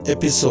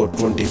Episode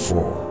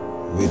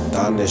 24 with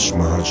Danish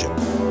Mahajan,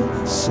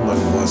 Suman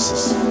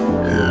vs.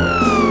 Human.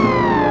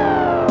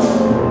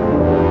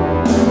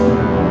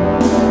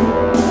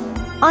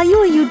 Are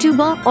you a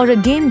YouTuber or a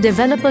game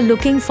developer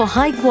looking for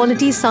high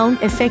quality sound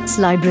effects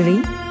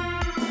library?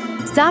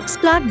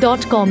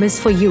 Zapsplat.com is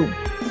for you.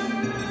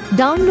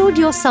 Download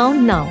your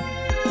sound now.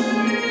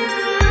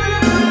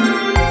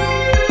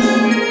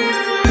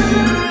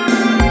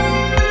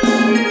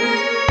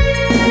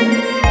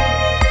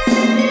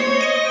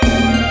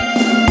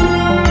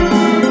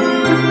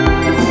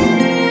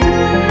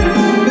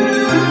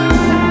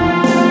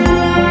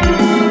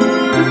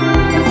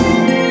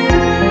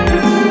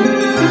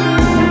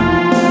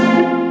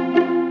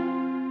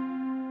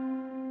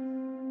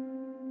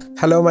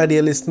 Hello, my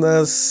dear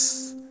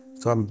listeners.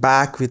 So, I'm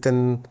back with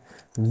a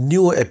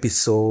new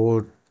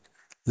episode.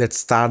 Let's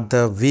start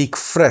the week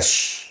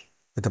fresh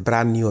with a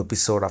brand new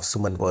episode of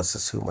Suman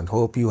vs. Human.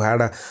 Hope you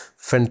had a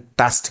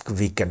fantastic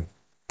weekend.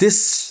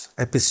 This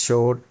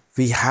episode,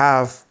 we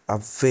have a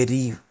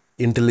very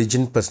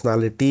intelligent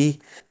personality.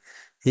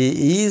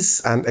 He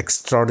is an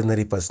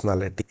extraordinary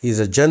personality. He is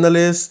a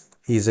journalist,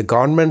 he is a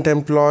government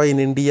employee in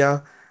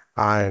India,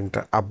 and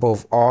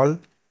above all,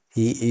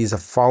 he is a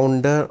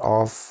founder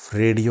of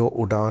Radio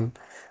Udan,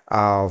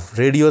 a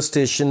radio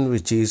station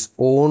which is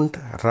owned,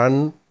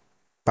 run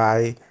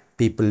by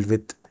people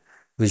with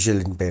visual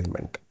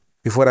impairment.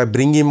 Before I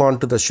bring him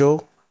onto the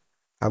show,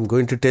 I'm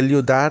going to tell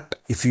you that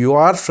if you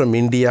are from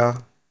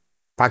India,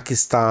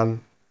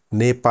 Pakistan,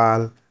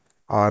 Nepal,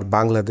 or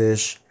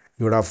Bangladesh,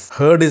 you would have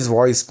heard his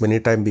voice many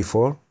times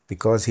before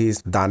because he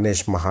is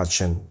Danish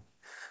Mahajan.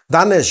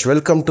 Danish,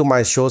 welcome to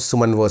my show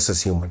Suman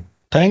vs. Human.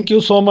 Thank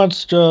you so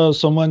much,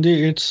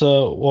 Somanji. It's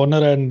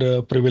honor and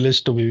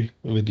privilege to be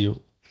with you.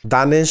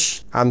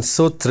 Danish, I'm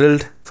so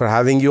thrilled for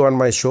having you on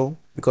my show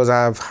because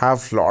I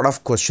have a lot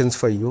of questions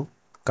for you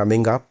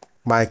coming up.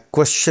 My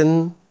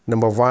question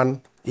number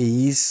one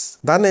is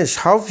Danish,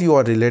 how you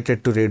are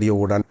related to Radio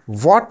Udan?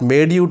 What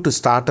made you to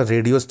start a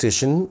radio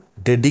station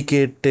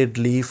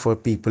dedicatedly for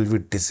people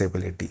with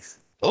disabilities?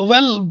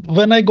 Well,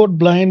 when I got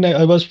blind,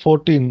 I was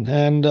 14,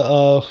 and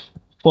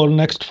for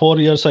next 4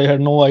 years, I had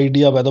no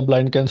idea whether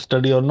blind can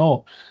study or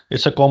no.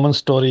 It's a common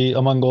story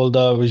among all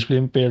the visually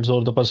impaired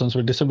or the persons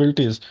with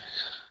disabilities.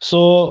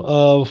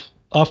 So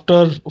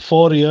after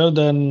 4 years,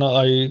 then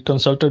I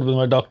consulted with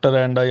my doctor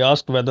and I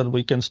asked whether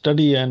we can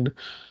study, and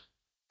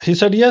he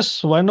said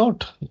yes, why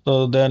not?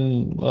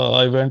 Then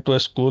I went to a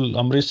school,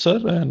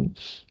 Amritsar, and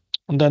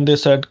then they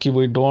said ki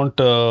we don't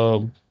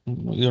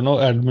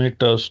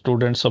admit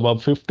students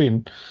above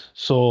 15,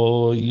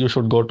 so you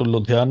should go to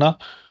Ludhiana.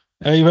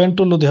 I went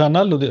to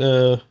Ludhiana,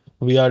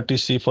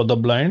 VRTC for the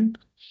blind,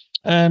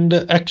 and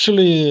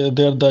actually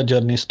there the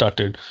journey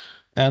started.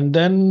 And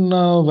then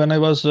when I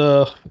was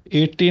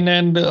 18,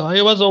 and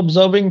I was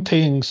observing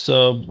things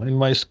in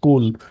my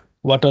school,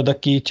 what are the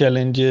key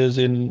challenges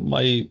in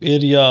my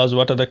areas,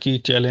 what are the key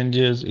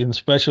challenges in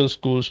special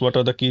schools, what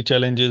are the key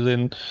challenges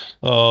in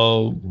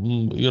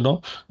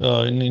in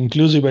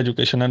inclusive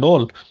education and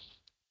all.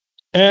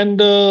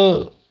 And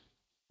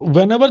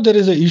whenever there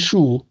is an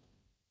issue,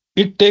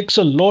 it takes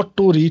a lot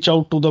to reach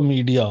out to the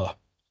media,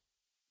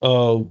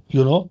 so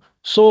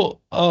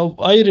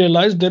I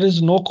realized there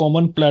is no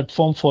common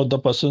platform for the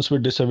persons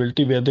with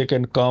disability where they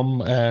can come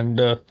and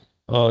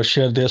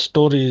share their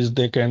stories.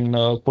 They can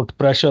put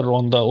pressure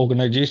on the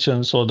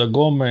organizations or the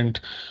government,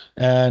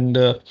 and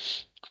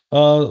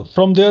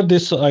from there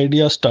this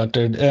idea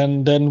started.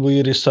 And then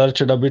we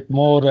researched a bit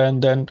more,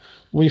 and then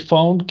we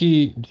found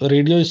ki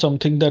radio is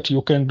something that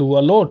you can do a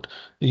lot.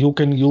 You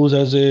can use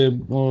as a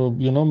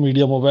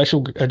medium of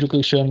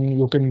education.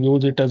 You can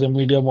use it as a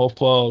medium of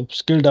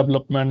skill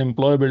development,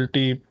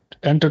 employability,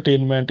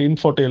 entertainment,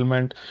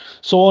 infotainment,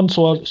 so on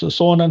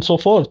and so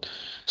forth.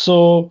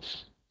 So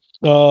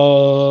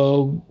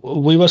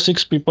we were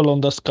six people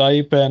on the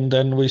Skype, and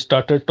then we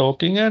started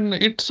talking. And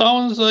it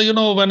sounds,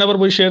 whenever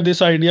we share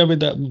this idea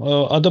with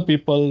other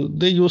people,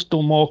 they used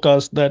to mock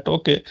us that,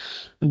 okay,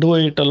 do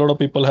it. A lot of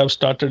people have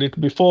started it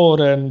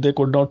before, and they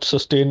could not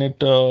sustain it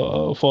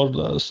for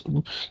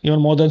even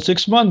more than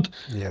 6 months.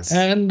 Yes.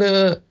 And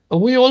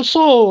we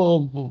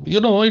also,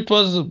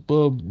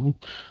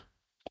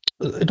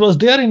 it was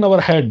there in our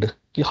head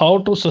how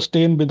to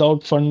sustain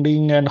without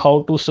funding, and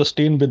how to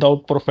sustain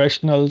without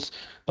professionals,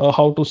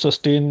 how to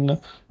sustain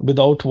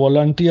without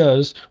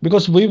volunteers,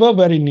 because we were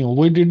very new.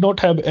 We did not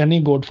have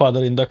any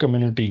godfather in the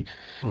community,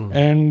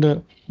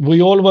 and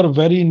we all were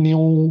very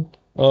new,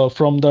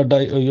 from the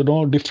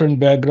different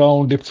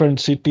background, different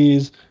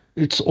cities.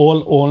 It's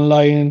all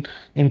online.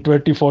 In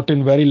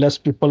 2014, very less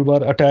people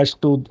were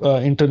attached to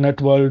internet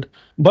world,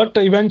 but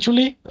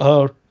eventually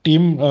our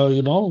team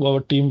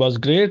was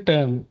great,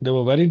 and they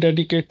were very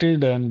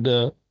dedicated. And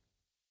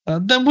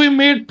then we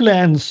made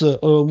plans.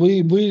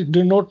 We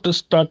did not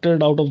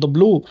started out of the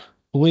blue.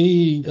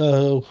 We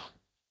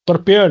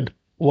prepared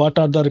what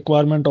are the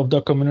requirement of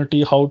the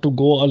community, how to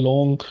go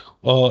along,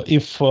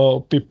 if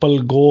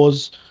people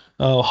goes,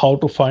 how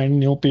to find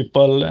new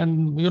people,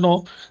 and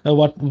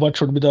what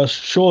should be the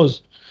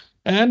shows.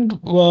 And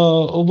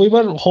we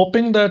were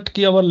hoping that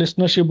our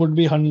listenership would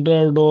be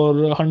 100 or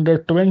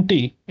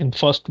 120 in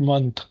first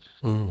month,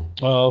 Mm.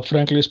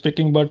 frankly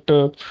speaking. But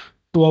to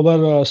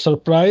our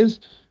surprise,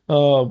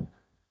 uh,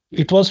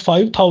 it was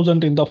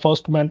 5,000 in the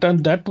first month,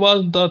 and that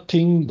was the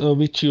thing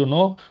which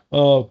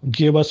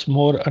gave us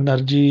more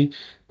energy,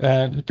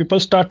 and people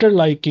started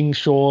liking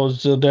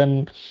shows.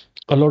 Then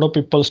a lot of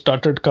people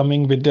started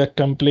coming with their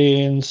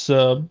complaints,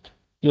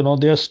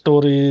 their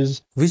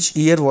stories. Which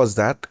year was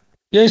that?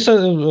 Yeah, it's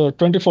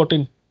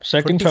 2014,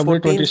 2nd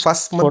February 2014,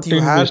 first month you 2014 we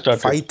had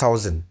started.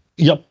 5,000.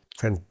 Yep,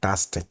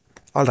 Fantastic.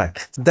 All right.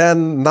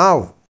 Then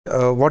now,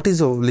 what is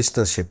your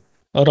listenership?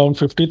 around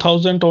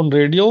 50,000 on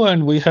radio,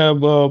 and we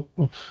have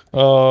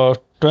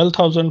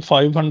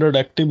 12,500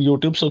 active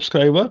YouTube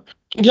subscriber.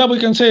 Yeah, we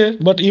can say,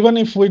 but even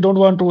if we don't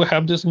want to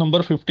have this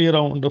number 50,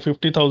 around the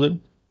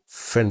 50,000.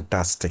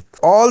 Fantastic.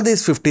 All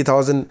these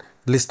 50,000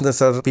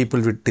 listeners are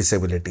people with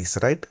disabilities,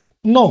 right?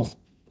 No,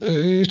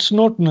 it's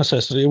not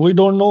necessary. We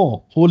don't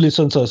know who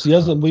listens us.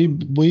 Yes, we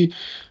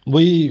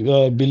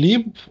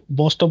believe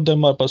most of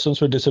them are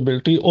persons with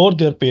disability or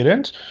their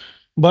parents,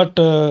 but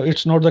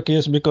it's not the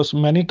case, because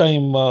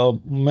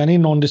many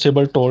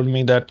non-disabled told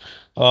me that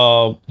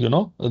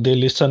they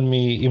listen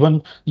me.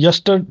 Even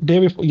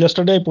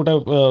yesterday I put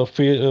a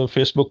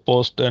Facebook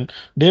post, and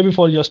day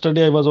before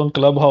yesterday I was on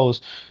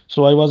Clubhouse,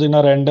 so I was in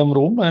a random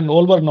room and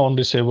all were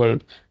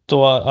non-disabled.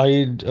 So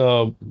I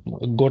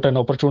got an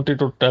opportunity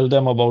to tell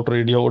them about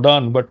Radio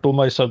Udan, but to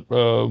my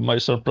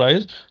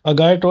surprise, a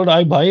guy told,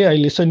 "I bhai, I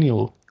listen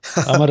you.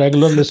 I'm a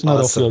regular listener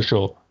of your Awesome.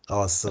 show."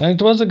 Awesome. And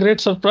it was a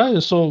great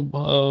surprise.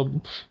 So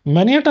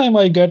many a time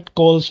I get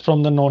calls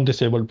from the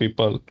non-disabled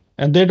people,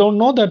 and they don't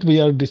know that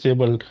we are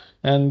disabled,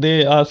 and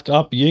they ask,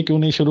 "Aap ye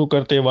kyun nahi shuru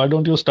karte? Why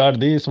don't you start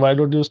this? Why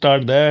don't you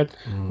start that?"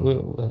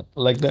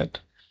 Like that.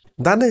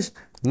 Danish,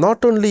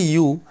 not only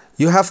you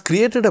have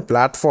created a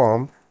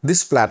platform.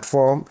 This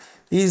platform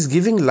is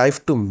giving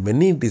life to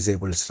many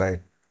disabled, right?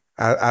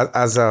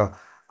 As a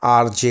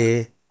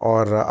RJ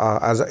or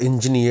as an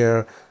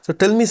engineer. So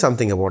tell me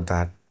something about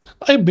that.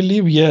 I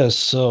believe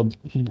yes.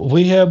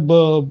 We have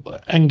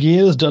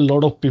engaged a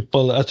lot of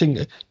people. I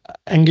think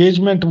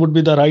engagement would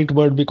be the right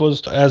word,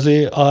 because as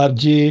a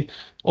RJ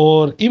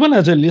or even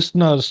as a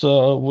listeners,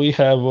 we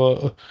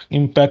have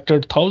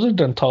impacted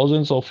thousands and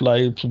thousands of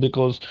lives,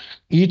 because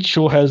each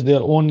show has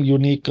their own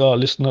unique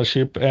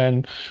listenership,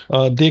 and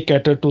they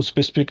cater to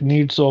specific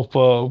needs of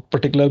a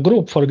particular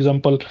group. For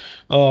example,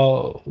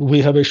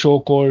 we have a show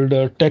called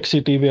Tech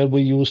City, where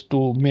we used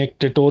to make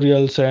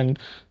tutorials, and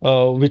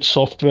which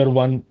software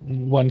one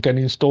can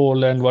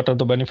install, and what are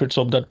the benefits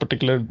of that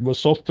particular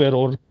software,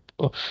 or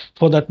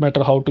for that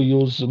matter, how to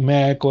use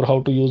Mac, or how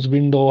to use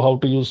Windows, how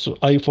to use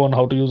iPhone,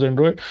 how to use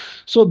Android.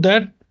 So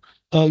that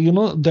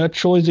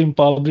show is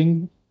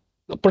empowering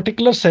a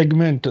particular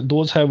segment.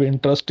 Those have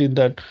interest in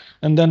that.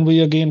 And then we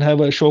again have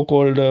a show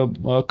called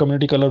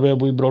Community Color, where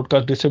we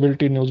broadcast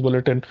disability news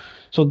bulletin.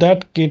 So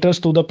that caters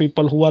to the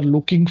people who are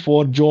looking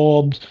for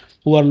jobs,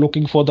 who are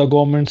looking for the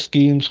government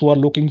schemes, who are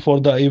looking for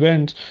the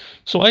events.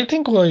 So I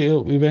think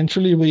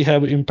eventually we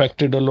have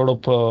impacted a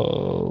lot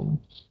of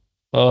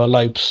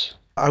lives.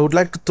 I would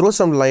like to throw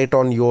some light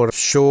on your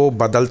show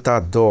Badalta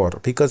Dor,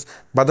 because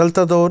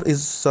Badalta Dor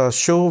is a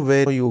show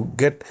where you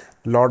get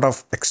a lot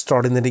of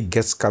extraordinary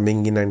guests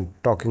coming in and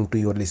talking to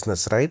your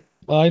listeners, right?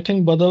 I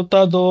think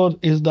Badalta Dor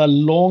is the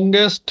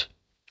longest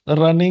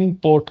running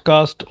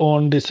podcast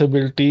on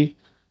disability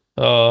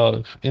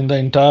in the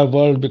entire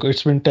world, because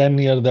it's been 10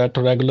 years that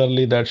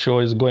regularly that show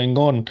is going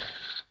on.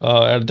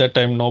 At that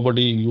time,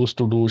 nobody used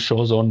to do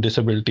shows on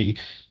disability.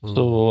 Mm.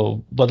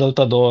 So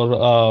Badalta Dor,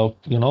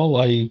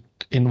 I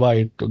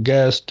invite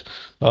guests,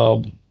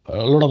 a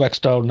lot of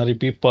extraordinary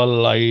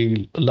people.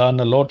 I learn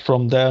a lot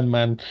from them,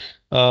 and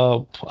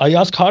I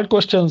ask hard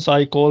questions.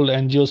 I call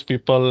NGOs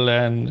people,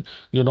 and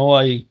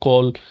I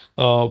call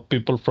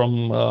people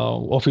from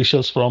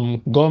officials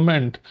from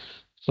government,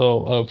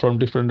 so from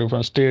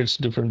different states,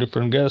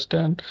 different guests,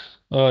 and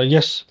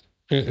yes,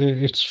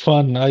 it's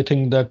fun. I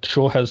think that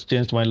show has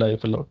changed my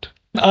life a lot.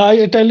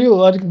 I tell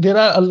you, there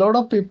are a lot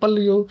of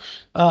people,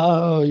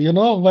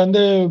 when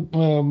they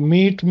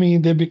meet me,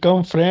 they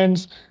become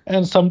friends.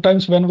 And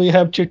sometimes when we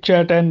have chit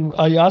chat and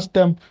I ask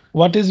them,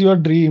 "What is your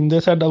dream?" They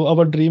said,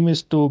 "Our dream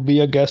is to be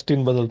a guest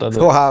in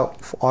Badaltador." Wow,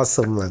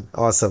 awesome, man.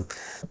 Awesome.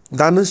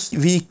 Dhanush,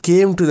 we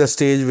came to the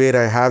stage where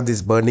I have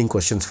these burning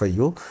questions for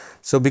you.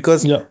 So,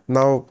 because Yeah,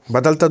 now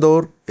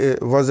Badaltador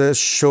was a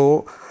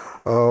show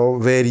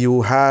where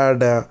you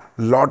had a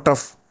lot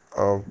of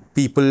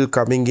people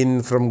coming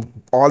in from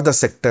all the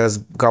sectors: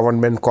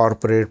 government,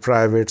 corporate,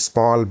 private,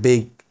 small,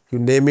 big, you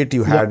name it,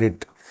 you yeah, had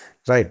it,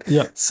 right?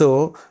 yeah,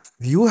 So,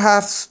 you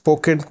have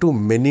spoken to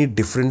many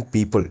different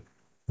people,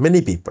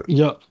 many people.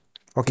 yeah,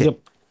 Okay. yep.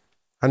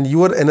 And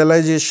your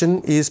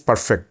analyzation is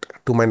perfect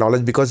to my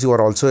knowledge because you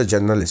are also a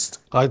journalist.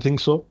 I think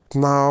so.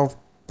 Now,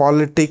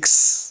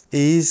 politics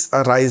is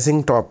a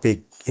rising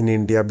topic in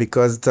India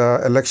because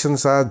the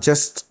elections are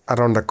just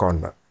around the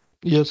corner.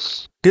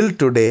 Yes, Till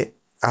today,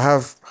 I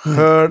have Hmm.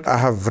 heard, I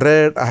have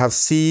read, I have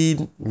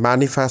seen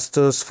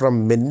manifestos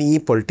from many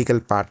political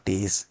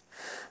parties,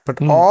 but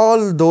Hmm.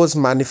 all those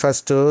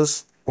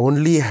manifestos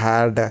only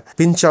had a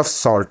pinch of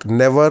salt,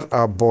 never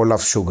a bowl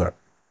of sugar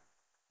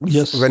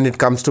Yes. when it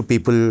comes to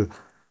people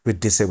with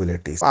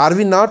disabilities. Are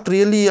we not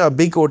really a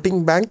big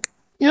voting bank?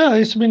 Yeah,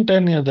 it's been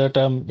 10 years that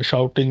I'm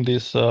shouting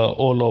this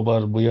all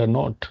over. We are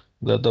not.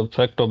 The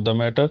fact of the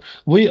matter.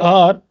 We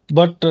are,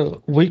 but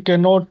we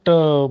cannot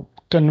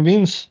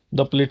convince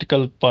the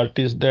political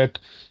parties that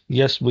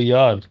yes, we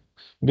are,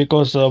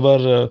 because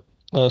our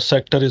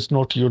sector is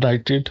not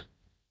united,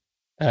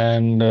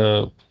 and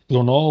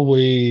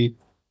we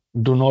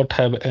do not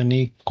have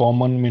any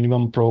common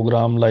minimum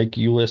program like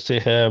USA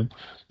have.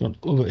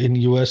 In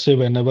USA,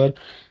 whenever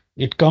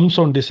it comes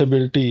on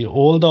disability,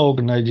 all the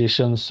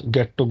organizations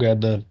get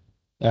together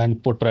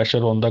and put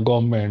pressure on the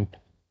government.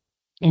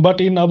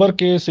 But in our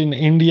case, in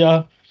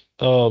India,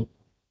 uh,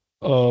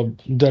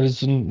 there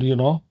is,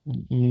 no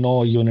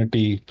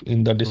unity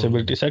in the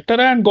disability sector,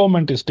 and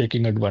government is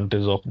taking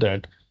advantage of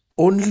that.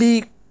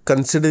 Only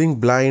considering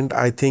blind,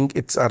 I think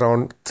it's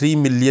around 3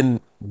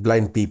 million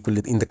blind people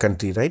in the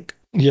country, right?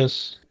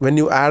 Yes. When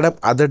you add up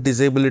other It's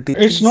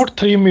disabilities, not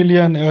 3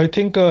 million. I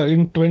think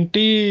in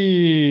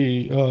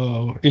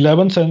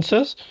 2011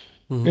 census,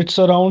 mhm. it's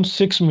around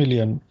 6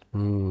 million.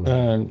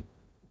 Hmm.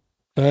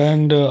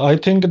 And I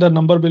think the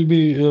number will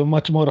be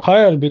much more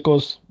higher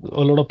because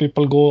a lot of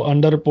people go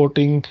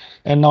underreporting,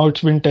 and now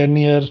it's been 10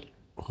 years.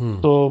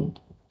 Hmm. So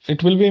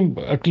it will be,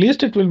 at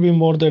least it will be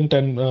more than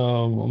 10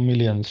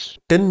 millions.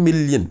 10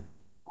 million,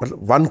 well,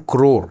 1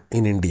 crore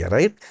in India,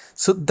 right?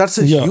 So that's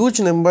a Yeah. huge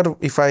number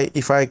if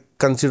I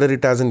consider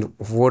it as a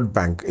vote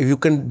bank. If you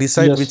can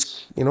decide which,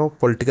 Yes.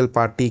 political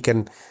party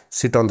can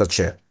sit on the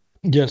chair.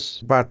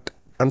 Yes. But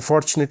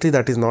unfortunately,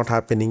 that is not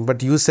happening.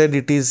 But you said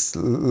it is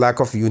lack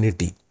of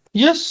unity.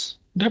 Yes.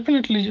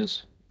 Definitely.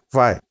 Yes.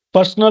 Why?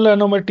 Personal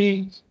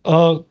anonymity,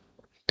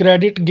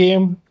 credit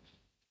game,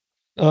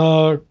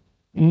 uh,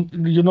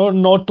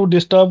 not to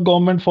disturb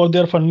government for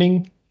their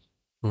funding.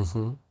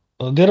 Hmm.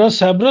 There are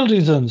several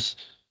reasons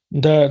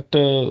that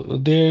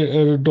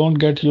they don't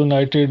get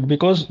united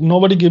because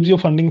nobody gives you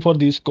funding for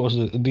these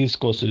courses. These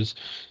courses,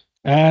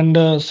 and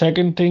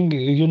second thing,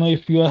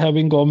 if you are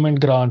having government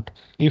grant,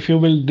 if you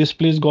will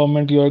displease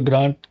government, your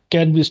grant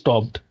can be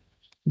stopped.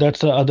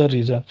 That's the other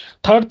reason.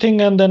 Third thing,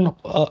 and then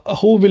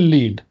who will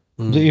lead?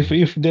 If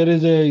Hmm. there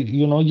is a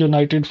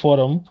united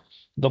forum,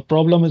 the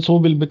problem is who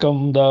will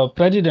become the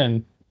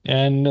president.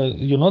 And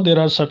there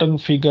are certain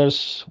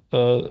figures.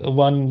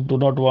 One do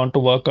not want to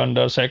work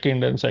under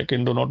second, and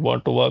second do not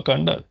want to work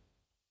under.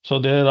 So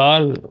there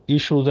are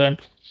issues, and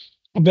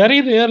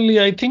very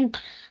rarely, I think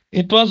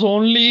it was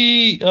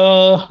only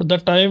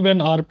the time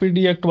when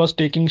RPD Act was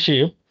taking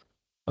shape,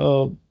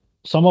 uh,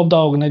 some of the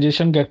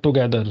organization get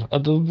together.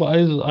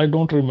 Otherwise, I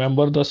don't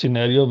remember the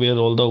scenario where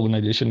all the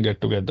organization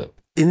get together.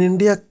 In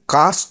India,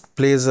 caste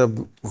plays a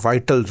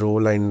vital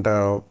role, and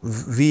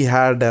we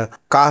had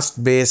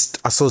caste-based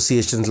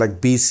associations like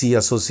BC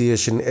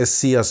Association,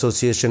 SC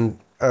Association,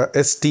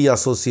 ST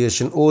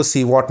Association,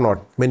 OC, whatnot,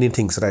 many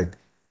things, right?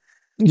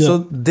 Yeah, So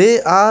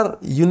they are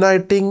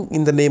uniting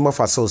in the name of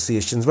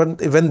associations.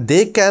 When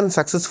they can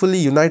successfully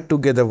unite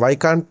together, why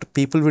can't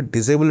people with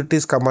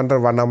disabilities come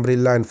under one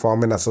umbrella and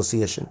form an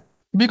association?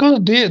 because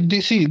they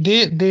see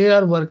they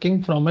are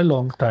working from a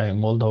long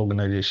time, all the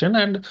organization,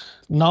 and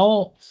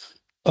now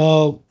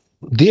uh,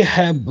 they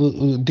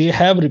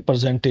have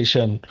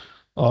representation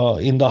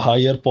in the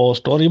higher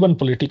post, or even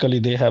politically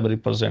they have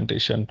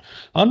representation.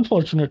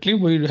 Unfortunately,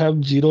 we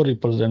have zero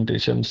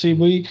representation. See,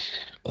 we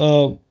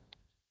uh,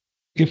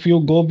 if you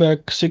go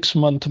back 6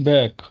 months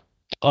back,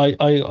 I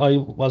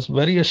was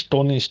very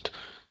astonished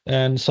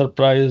and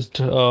surprised.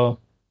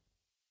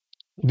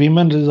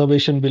 Women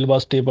reservation bill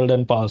was tabled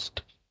and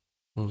passed.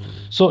 Hmm.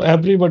 So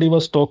everybody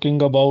was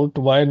talking about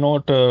why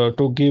not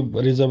to give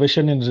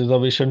reservation in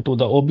reservation to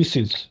the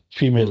OBCs, Hmm.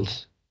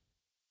 females.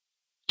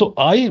 So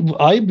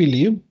I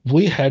believe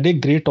we had a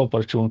great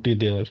opportunity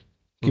there.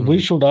 Ki we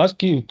Hmm. should ask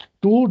ki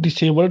two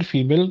disabled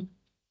female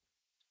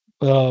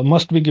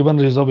must be given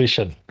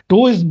reservation.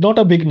 Two is not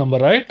a big number,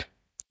 right?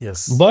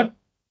 Yes. But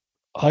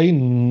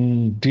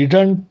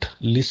didn't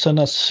listen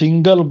a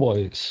single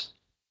voice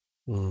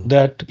Hmm.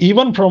 that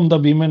even from the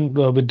women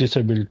with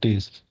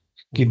disabilities,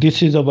 ki Hmm.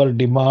 this is our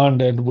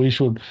demand and we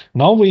should.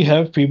 Now we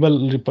have female,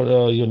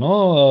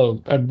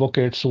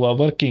 advocates who are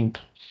working.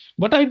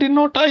 But I did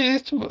not.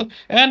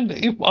 And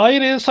if I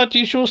raise such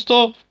issues, so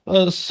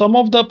some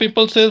of the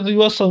people says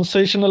you are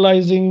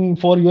sensationalizing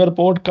for your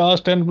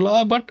podcast and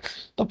blah. But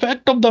the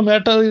fact of the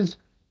matter is,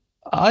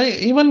 I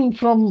even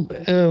from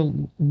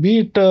be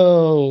it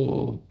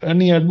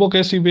any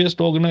advocacy-based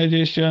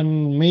organization,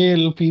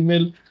 male,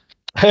 female,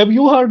 have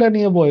you heard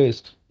any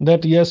voice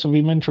that yes,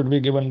 women should be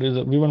given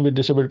women with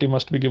disability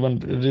must be given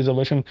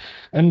reservation,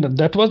 and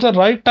that was the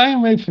right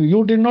time. If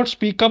you did not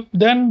speak up,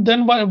 then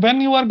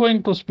when you are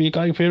going to speak,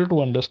 I fail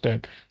to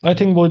understand. I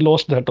think we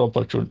lost that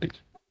opportunity.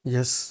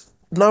 Yes.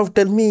 Now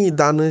tell me,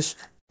 Danish,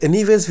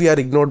 anyways, we are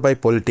ignored by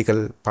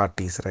political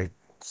parties, right?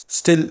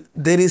 Still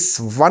there is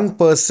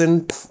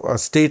 1%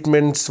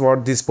 statements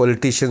what these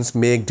politicians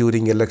make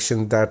during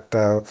election that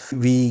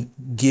we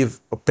give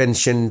a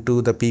pension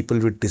to the people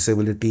with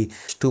disability.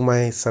 To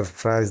my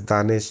surprise,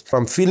 Danish,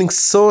 I'm feeling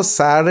so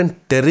sad and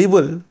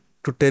terrible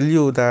to tell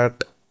you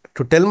that,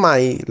 to tell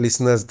my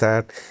listeners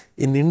that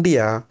in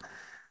India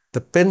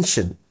the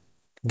pension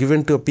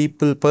given to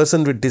a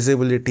person with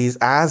disability is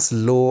as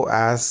low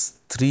as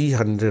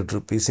 300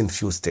 rupees in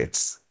few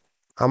states.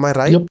 Am I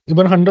right? Yep,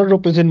 even 100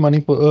 rupees in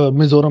Manipur,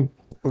 Mizoram.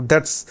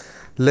 That's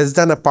less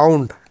than a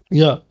pound.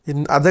 Yeah.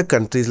 In other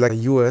countries like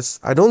US,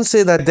 I don't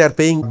say that they are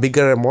paying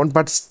bigger amount,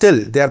 but still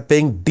they are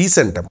paying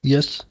decent amount.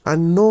 Yes.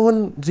 And no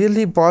one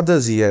really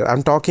bothers here.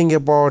 I'm talking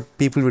about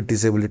people with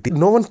disability.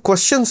 No one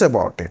questions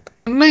about it.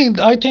 No,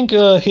 I think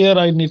here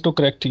I need to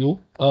correct you.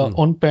 Hmm.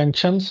 On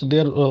pensions,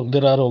 there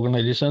are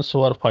organizations who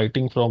are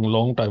fighting from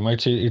long time.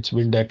 I'd say it's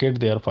been decade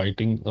they are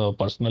fighting.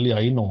 Personally,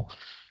 I know,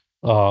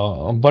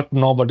 but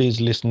nobody is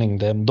listening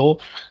them.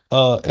 Though,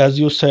 as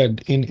you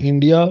said, in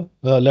India,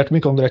 let me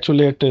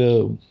congratulate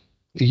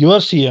your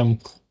CM,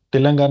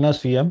 Telangana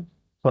CM,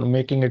 for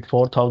making it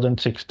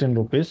 4,016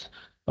 rupees.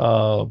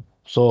 Uh,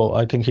 so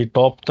I think he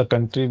topped the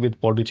country with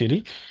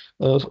Pondicherry.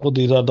 So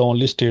these are the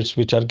only states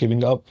which are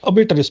giving up a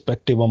bit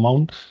respective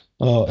amount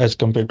as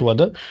compared to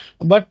other.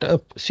 But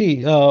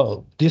see,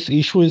 this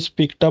issue is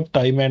picked up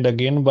time and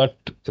again. But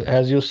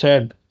as you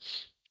said,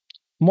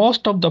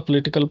 most of the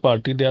political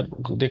party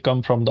they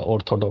come from the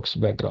orthodox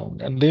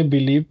background and they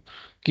believe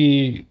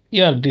कि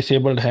यार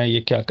disabled हैं ये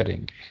क्या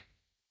करेंगे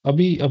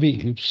अभी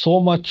अभी so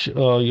much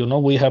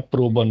we have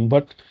proven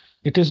but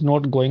it is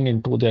not going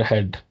into their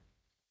head.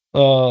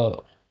 uh,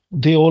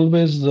 they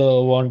always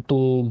want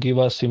to give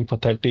a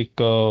sympathetic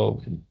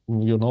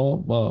you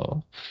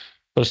know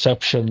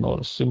perception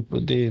or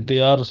they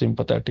are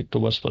sympathetic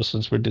towards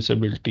persons with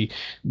disability.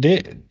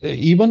 They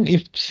even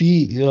if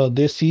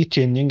they see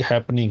changing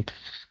happening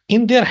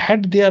in their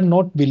head, they are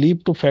not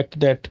believed to fact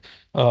that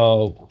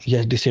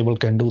yes, disabled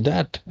can do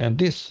that and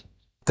this.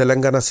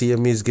 Telangana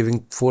CM is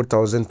giving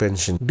 4,000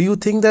 pension. Do you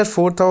think that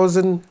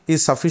 4,000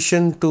 is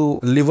sufficient to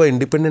live an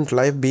independent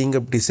life being a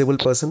disabled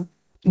person?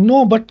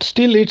 No, but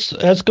still it's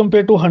as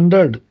compared to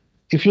 100.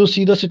 If you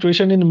see the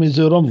situation in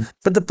Mizoram,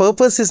 But the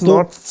purpose is so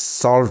not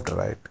solved,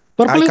 right?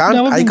 I purple has can't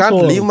never I been can't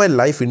live solved. my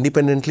life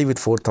independently with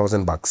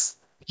 4,000 bucks.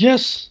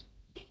 Yes,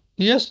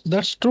 yes,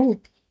 that's true.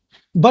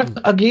 But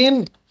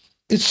again,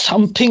 it's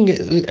something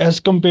as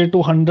compared to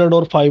 100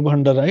 or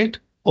 500, right?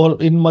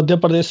 Or in Madhya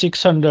Pradesh,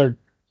 600.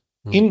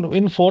 Hmm.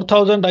 In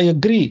 4,000, I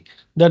agree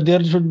that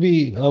there should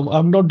be,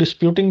 I'm not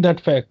disputing that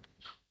fact.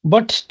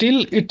 But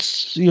still,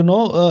 it's,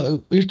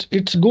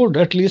 it's good.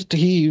 At least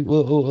he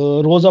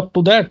rose up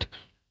to that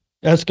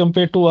as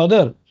compared to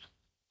other.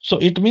 So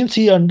it means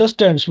he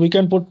understands we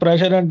can put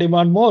pressure and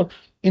demand more.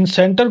 In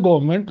center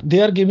government,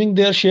 they are giving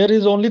their share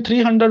is only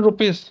 300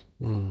 rupees.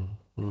 Hmm.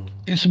 Hmm.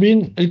 It's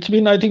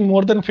been I think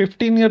more than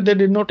 15 years they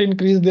did not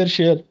increase their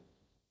share.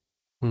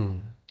 Hmm.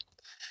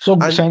 So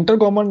And center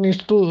government needs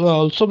to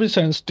also be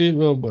sensitive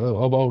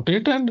about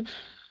it and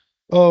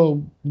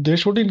they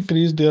should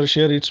increase their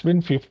share. It's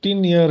been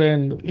 15 year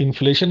and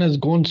inflation has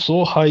gone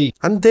so high.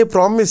 they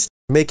promised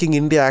making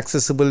India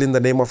accessible in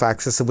the name of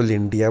accessible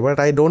India, but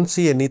I don't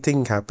see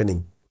anything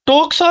happening.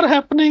 Talks are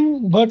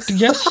happening, but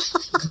yes,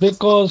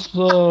 because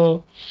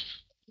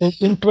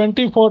in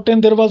 2014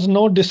 there was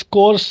no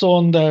discourse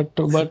on that,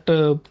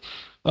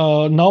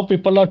 but now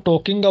people are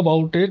talking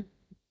about it.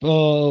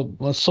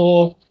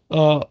 So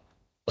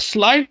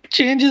slight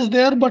change is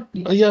there, but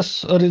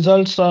yes,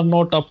 results are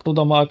not up to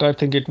the mark. I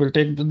think it will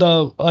take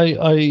the.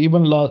 I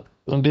even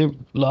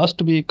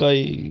last week I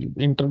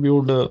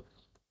interviewed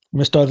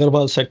Mr.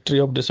 Agarwal, Secretary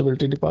of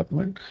Disability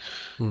Department.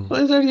 Hmm. So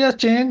he said, yes,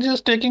 change is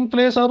taking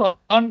place or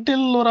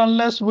until or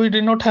unless we do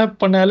not have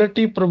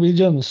penalty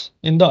provisions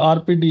in the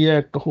RPD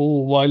Act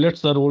who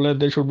violates the rule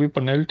and there should be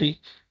penalty,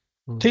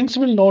 Hmm. things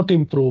will not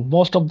improve.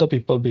 Most of the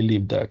people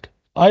believe that.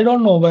 I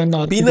don't know when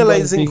RPD was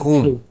Penalizing being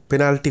whom? through.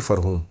 Penalty for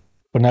whom?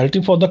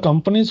 Penalty for the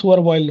companies who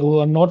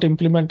are not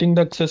implementing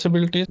the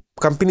accessibility.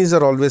 Companies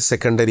are always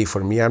secondary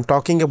for me. I'm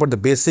talking about the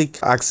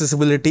basic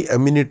accessibility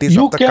amenities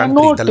of You the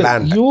country, the cannot,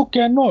 land. you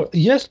cannot.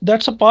 Yes,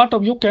 that's a part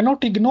of you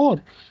cannot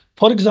ignore.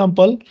 For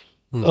example,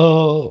 Hmm.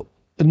 uh,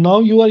 now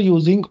you are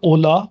using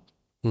Ola,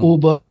 Hmm.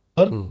 Uber,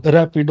 Hmm.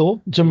 Rapido,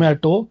 Hmm.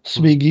 Zomato, Hmm.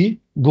 Swiggy,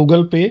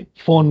 Google Pay,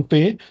 Hmm. Phone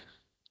Pay.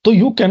 So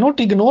you cannot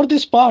ignore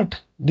this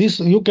part. This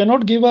you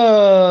cannot give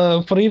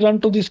a free run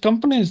to these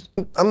companies.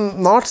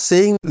 I'm not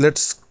saying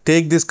let's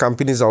take these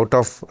companies out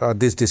of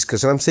this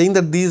discussion. I'm saying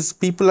that these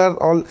people are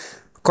all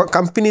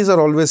companies are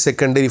always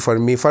secondary for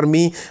me. For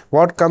me,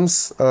 what comes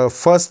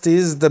first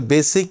is the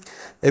basic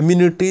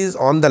amenities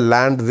on the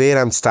land where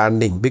I'm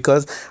standing.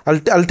 Because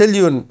I'll tell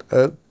you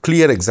a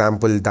clear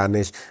example,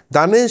 Danish.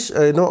 Danish,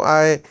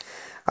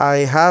 I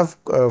have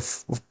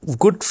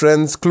good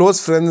friends,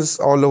 close friends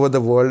all over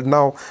the world.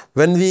 Now,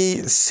 when we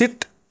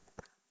sit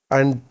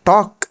and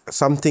talk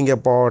something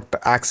about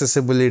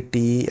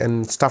accessibility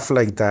and stuff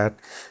like that,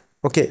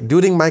 okay,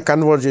 during my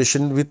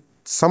conversation with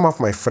some of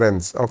my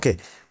friends, okay,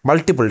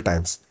 multiple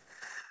times,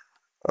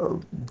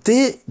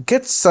 They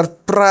get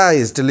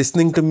surprised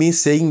listening to me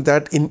saying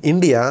that in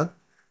India,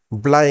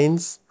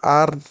 blinds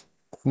are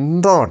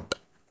not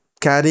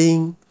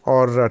carrying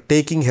or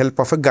taking help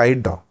of a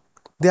guide dog.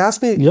 They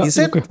ask me, Yeah, is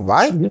okay. it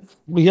why? Yeah,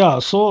 yeah.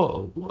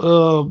 So,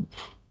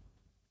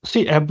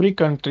 see, every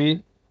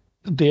country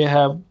they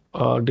have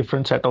a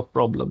different set of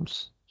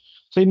problems.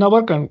 So, in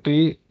our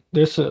country,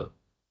 this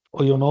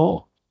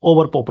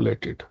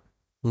overpopulated,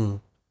 Hmm,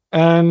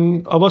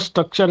 and our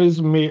structure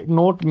is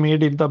not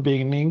made in the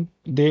beginning.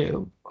 They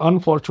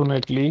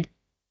unfortunately,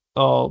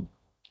 uh,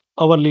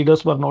 our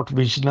leaders were not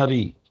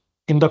visionary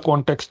in the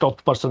context of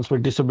persons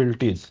with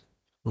disabilities.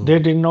 hmm, They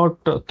did not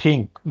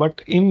think,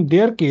 but in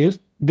their case,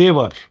 they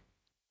were.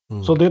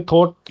 So hmm. they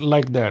thought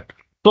like that.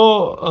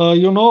 So,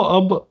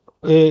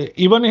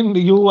 even in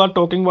you are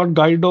talking about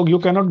guide dog, you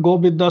cannot go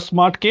with the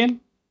smart cane.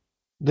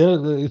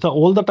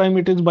 All the time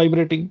it is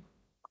vibrating.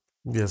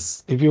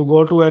 Yes. If you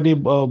go to any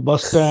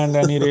bus stand,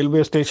 any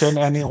railway station,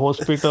 any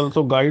hospital,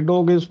 so guide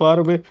dog is far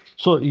away.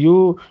 So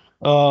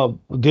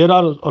there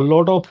are a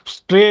lot of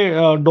stray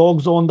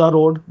dogs on the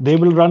road. They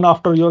will run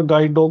after your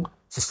guide dog.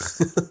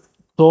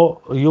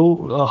 So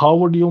how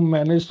would you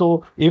manage?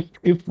 So if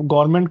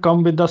government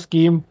come with the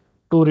scheme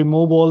to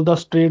remove all the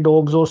stray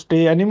dogs or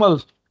stray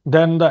animals,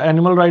 then the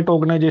animal right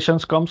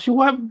organizations comes.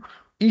 You have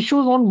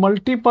issues on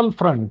multiple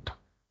front.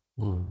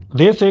 Hmm.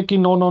 They say ki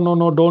no, no, no,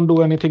 no, don't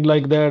do anything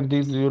like that.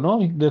 These,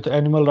 that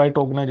animal right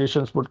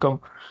organizations would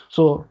come.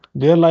 So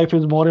their life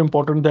is more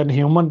important than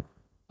human.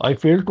 I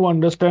fail to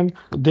understand.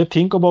 They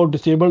think about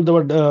disabled,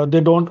 but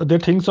they don't. They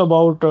thinks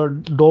about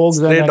dogs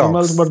and Stray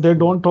animals, but dogs. they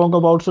don't talk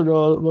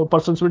about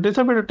persons with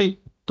disability.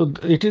 So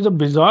it is a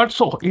bizarre.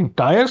 So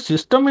entire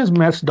system is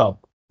messed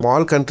up.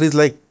 Small countries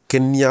like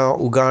Kenya,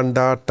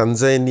 Uganda,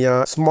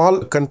 Tanzania,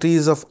 small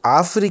countries of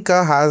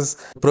Africa has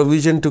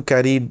provision to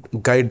carry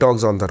guide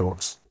dogs on the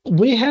roads.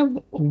 We have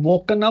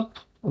woken up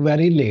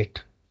very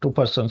late to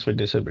persons with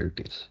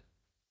disabilities.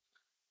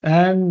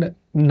 And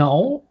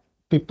now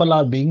people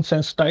are being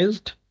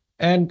sensitized,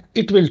 and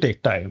it will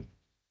take time.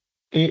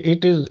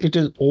 It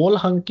is all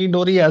hunky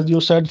dory, as you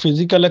said,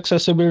 physical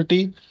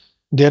accessibility.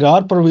 There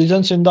are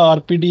provisions in the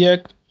RPD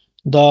Act.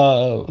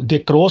 They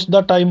cross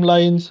the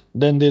timelines,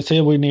 then they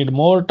say we need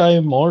more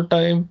time, more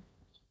time.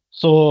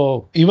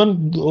 So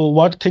even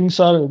what things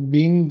are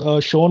being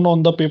shown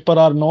on the paper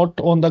are not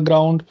on the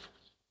ground.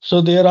 So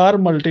there are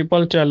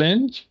multiple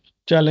challenges,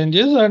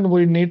 and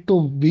we need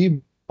to be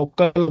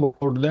vocal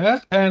about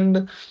that.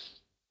 And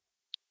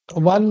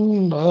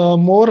one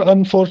more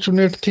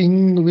unfortunate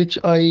thing which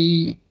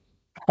I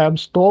have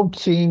stopped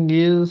seeing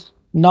is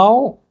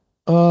now,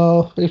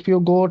 if you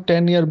go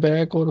 10-year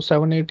back or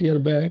 7, 8 year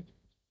back,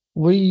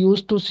 we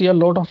used to see a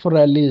lot of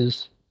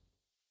rallies,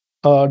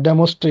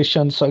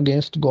 demonstrations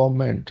against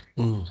government.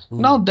 Mm,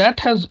 Now mm. that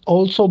has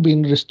also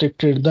been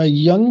restricted. The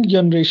young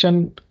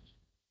generation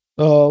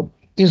uh,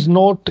 is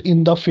not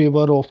in the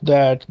favor of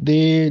that.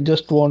 They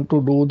just want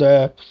to do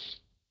the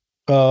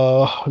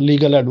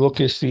legal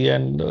advocacy,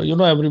 and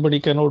everybody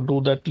cannot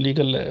do that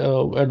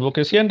legal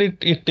advocacy, and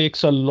it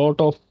takes a lot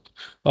of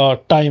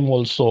time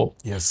also.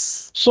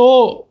 Yes.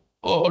 So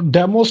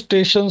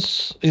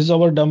demonstrations is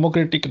our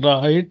democratic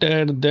right,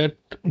 and that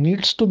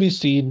needs to be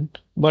seen,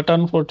 but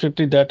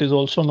unfortunately that is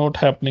also not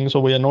happening, so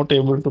we are not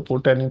able to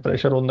put any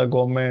pressure on the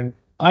government.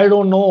 I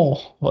don't know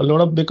a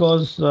lot of,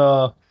 because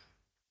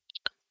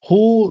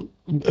who,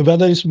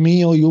 whether it's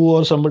me or you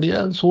or somebody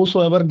else,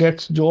 whosoever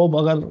gets job,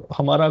 अगर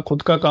हमारा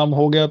खुद का काम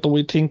हो गया, तो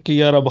we think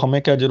कि यार अब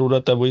हमें क्या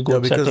जरूरत है, we Yeah, go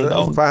because settle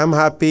if down. I'm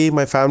happy,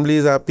 my family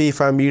is happy.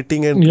 If I'm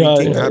eating and Yeah,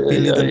 drinking yeah, yeah,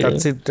 happily, yeah, then yeah.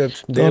 that's it. That's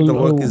So there. The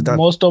work is done.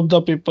 most of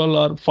the people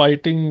are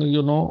fighting,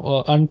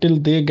 until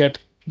they get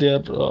their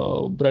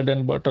bread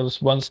and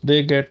butters. Once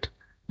they get,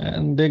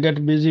 and they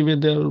get busy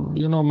with their,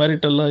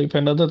 marital life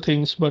and other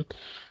things. But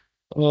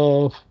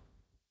uh,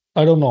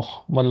 I don't know,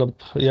 matlab,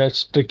 yeah,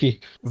 it's tricky.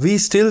 We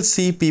still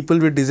see people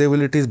with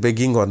disabilities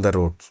begging on the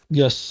roads.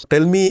 Yes.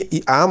 Tell me,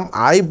 am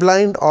I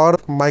blind or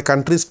my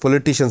country's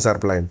politicians are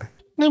blind?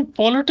 No,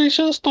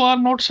 politicians though are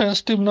not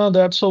sensitive now.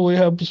 That's so we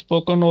have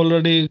spoken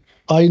already.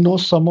 I know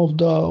some of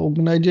the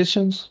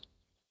organizations,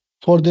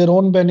 for their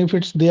own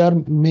benefits, they are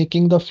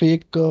making the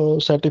fake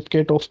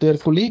certificate of their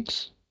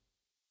colleagues.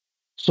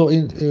 So,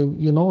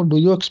 do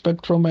you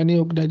expect from any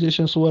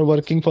organizations who are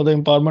working for the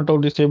empowerment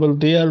of disabled,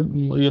 they are,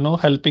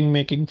 helping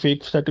making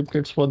fake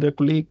certificates for their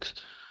colleagues?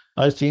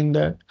 I've seen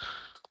that.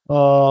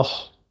 Uh,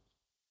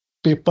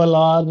 People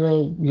are,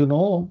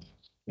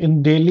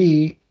 in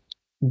Delhi,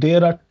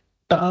 there are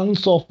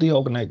tons of the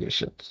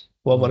organizations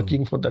who are Mm,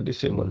 working for the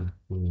disabled,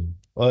 mm,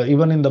 mm,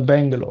 even in the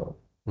Bangalore.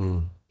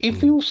 mm,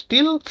 If mm, you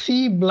still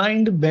see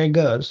blind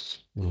beggars,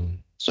 mm.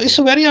 so it's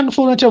very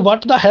unfortunate.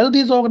 What the hell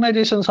these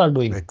organizations are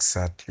doing?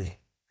 Exactly.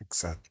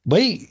 Exactly.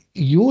 Bhai,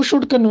 you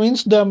should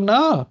convince them na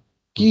Mm,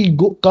 कि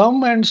go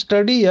come and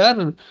study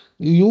यार.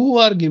 You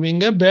are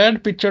giving a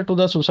bad picture to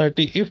the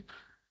society. If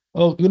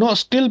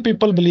still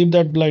people believe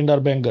that blind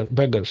are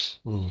beggars.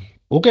 mm.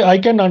 Okay, I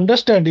can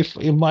understand if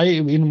in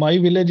my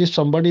village if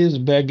somebody is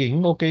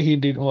begging, okay, he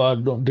did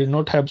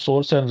not have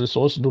source and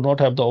resource, do not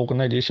have the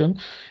organization.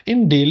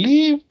 In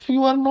Delhi, if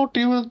you are not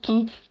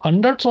even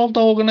hundreds of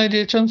the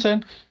organizations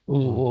and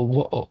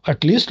Mm.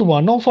 at least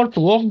one of or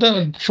two of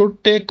them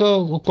should take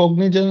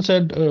cognizance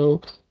and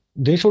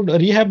they should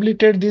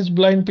rehabilitate these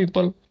blind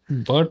people.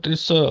 But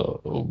it's a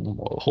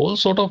whole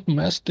sort of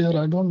mess there.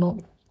 I don't know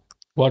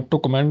what to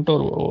comment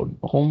or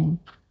whom.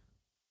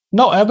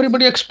 Now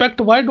everybody expect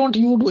why don't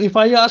you do if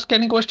I ask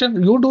any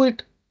question, you do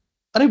it.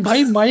 Arey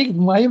bhai,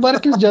 my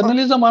work is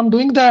journalism. I'm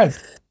doing that.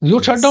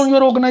 You shut down Yes.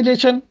 your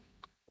organization.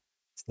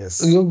 Yes.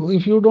 You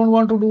if you don't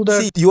want to do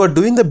See, that. you are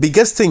doing the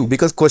biggest thing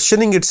because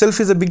questioning itself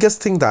is the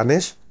biggest thing,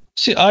 Danish.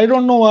 See, I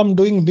don't know I'm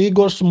doing big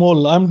or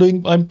small. I'm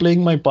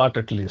playing my part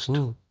at least.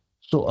 Mm.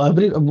 So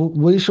every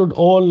we should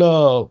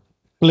all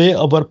play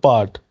our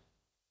part.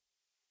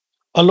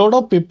 A lot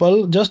of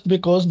people just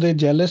because they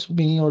jealous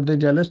me or they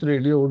jealous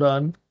Radio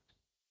Udan,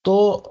 so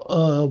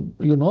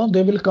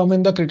they will come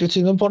in the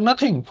criticism for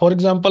nothing. For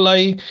example,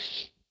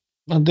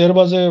 there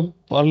was a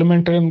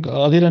parliamentarian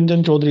Adhir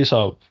Ranjan Chaudhary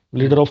Saab, Mm.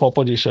 leader of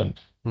opposition.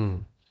 Mm.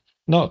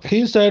 Now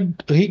he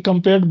said he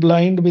compared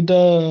blind with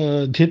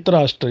the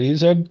Dhritarashtra. He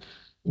said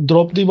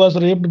Draupadi was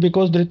raped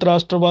because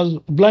Dhritarashtra was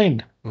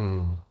blind.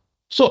 Mm.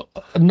 So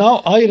now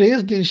I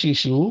raised this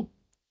issue.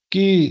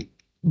 Ki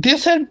they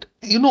said,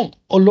 a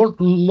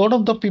lot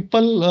of the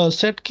people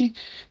said ki,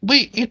 "Bhai,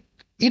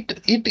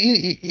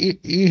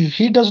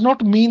 he does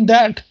not mean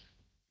that.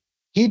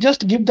 He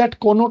just give that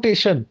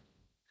connotation.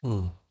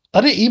 Mm.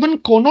 Arey, even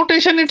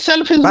connotation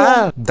itself is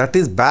wrong. Bad. That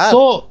is bad.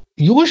 So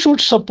you should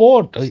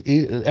support.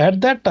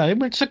 At that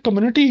time, it's a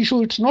community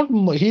issue. It's not.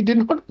 He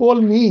did not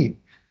call me.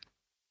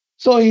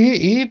 So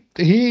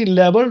he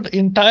leveled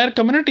entire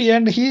community,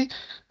 and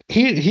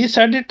he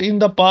said it in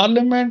the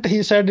parliament.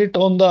 He said it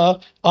on the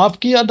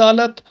Aapki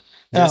Adalat.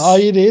 Yes. I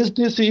raised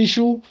this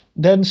issue.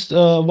 Then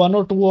one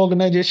or two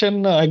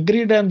organization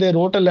agreed, and they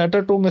wrote a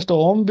letter to Mr.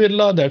 Om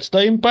Birla. That's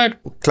the impact.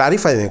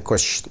 Clarify my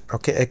question.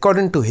 Okay,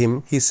 according to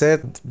him, he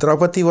said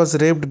Draupadi was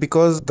raped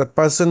because the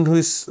person who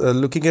is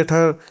looking at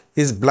her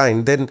is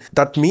blind. Then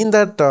that mean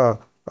that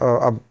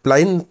a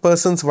blind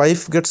person's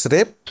wife gets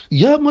raped?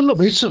 Yeah,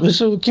 matlab, it's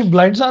कि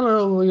blinds are,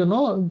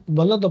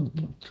 matlab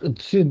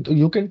see,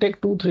 you can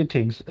take two, three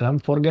things. I'm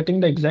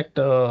forgetting the exact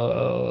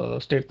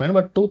statement,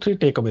 but two, three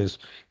takeaways.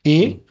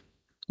 Mm. A,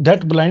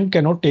 that blind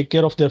cannot take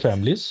care of their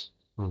families.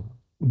 Mm.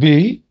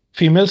 B,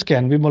 females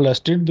can be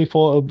molested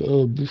before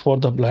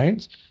the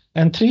blinds.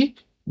 And three,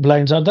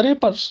 blinds are the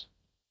Mm.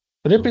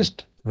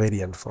 rapist.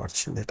 Very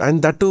unfortunate.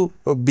 And that too,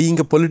 being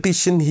a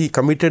politician, he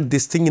committed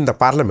this thing in the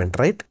parliament,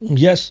 right?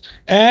 Yes,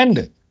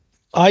 and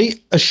I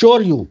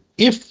assure you,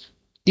 if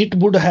it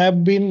would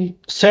have been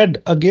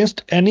said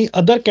against any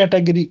other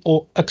category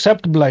or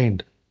except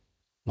blind,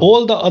 Mm.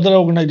 all the other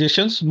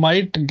organizations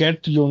might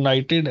get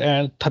united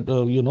and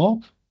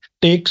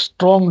take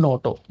strong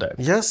note of that.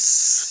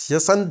 Yes,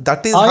 yes, and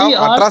that is I how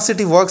asked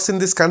atrocity works in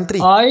this country.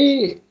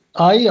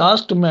 I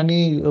asked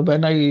many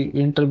when I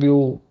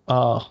interview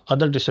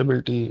other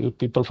disability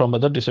people from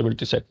other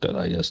disability sector.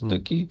 I asked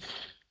Mm. ki,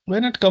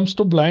 when it comes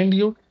to blind,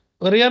 you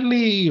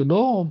rarely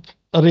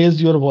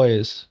raise your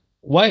voice.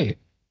 Why?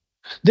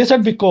 They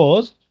said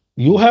because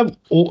Mm.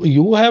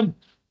 you have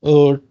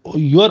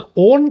your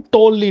own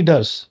tall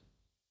leaders.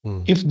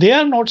 Mm. If they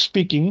are not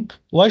speaking,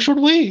 why should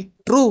we?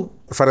 True.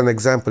 For an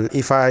example,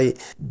 if I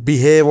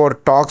behave or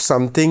talk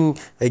something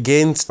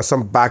against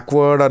some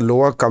backward or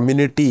lower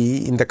community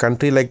in the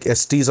country like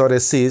STs or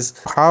SCs,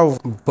 how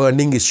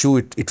burning issue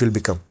it will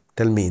become?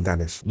 Tell me,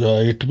 Danish.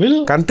 It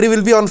will. Country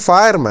will be on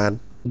fire, man.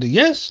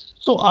 Yes.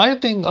 So I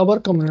think our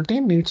community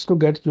needs to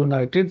get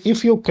united.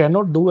 If you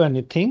cannot do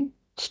anything,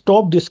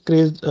 stop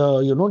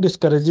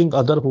discouraging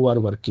other who are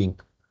working.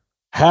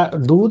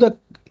 Do the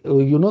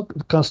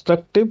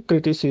constructive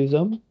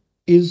criticism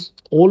is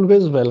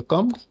always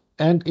welcomed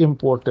and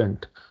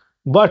important.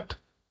 But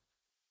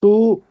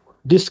to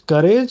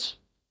discourage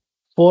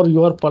for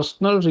your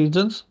personal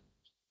reasons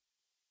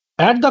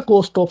at the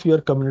cost of your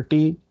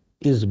community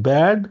is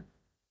bad.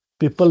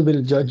 People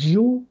will judge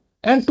you.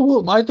 And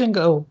to, I think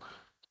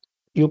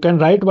you can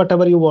write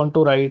whatever you want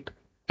to write.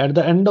 At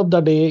the end of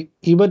the day,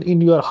 even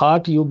in your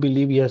heart, you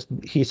believe, yes,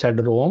 he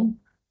said wrong.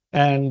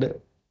 And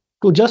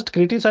to just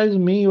criticize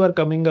me, you are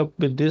coming up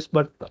with this,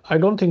 but I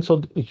don't think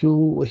so.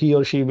 He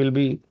or she will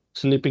be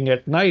sleeping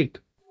at night.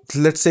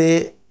 Let's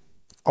say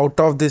out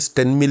of this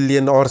 10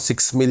 million or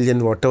 6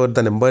 million, whatever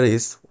the number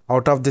is,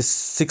 out of this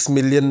 6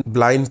 million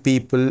blind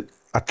people,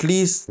 at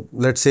least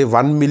let's say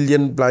 1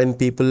 million blind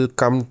people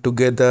come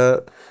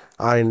together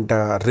and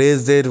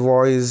raise their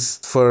voice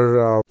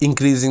for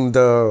increasing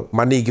the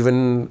money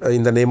given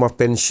in the name of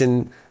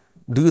pension.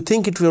 Do you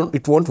think it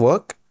won't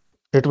work?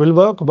 It will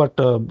work, but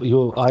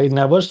I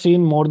never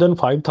seen more than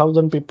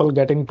 5,000 people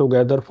getting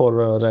together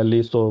for a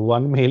rally. So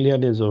 1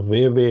 million is a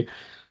way.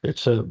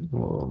 It's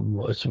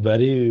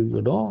very,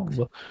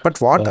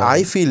 But what uh,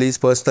 I feel is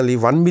personally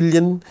 1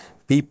 million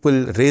people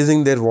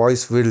raising their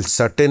voice will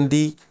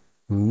certainly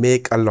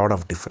make a lot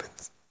of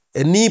difference.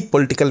 any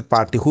political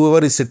party,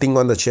 whoever is sitting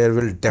on the chair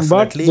will But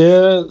definitely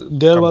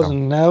there come was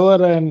down.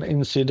 never an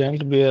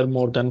incident where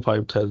more than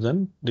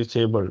 5,000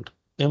 disabled.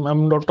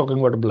 I'm not talking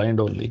about blind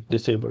only,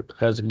 disabled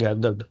has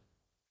gathered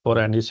for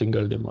Mm. any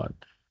single demand.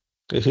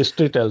 The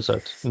history tells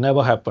us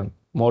never happened.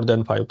 More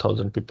than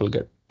 5,000 people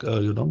get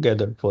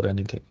gathered for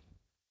anything.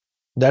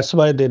 That's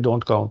why they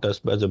don't count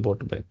us as a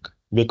vote bank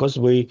because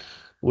we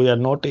are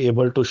not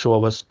able to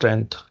show our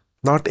strength.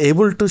 Not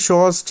able to show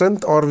our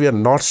strength, or we are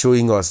not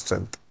showing our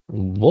strength.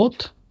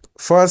 Both.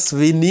 First,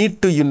 we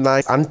need to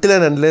unite. Until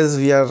and unless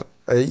we are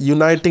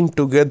uniting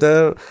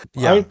together, I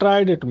yeah,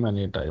 tried it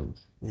many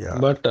times, yeah.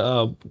 but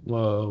uh,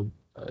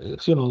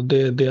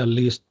 they are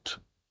least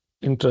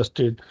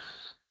interested.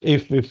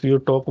 If you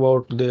talk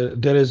about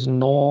there is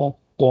no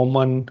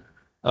common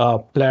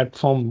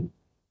platform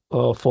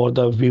for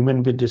the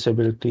women with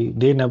disability.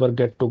 They never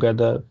get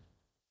together.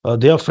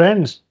 They are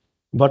friends,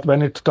 but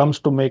when it comes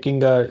to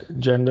making a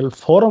general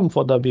forum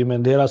for the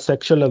women, there are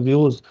sexual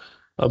abuse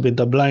with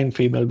the blind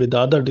female, with the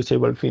other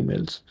disabled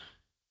females.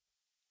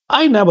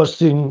 I never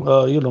seen,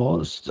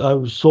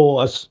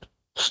 saw a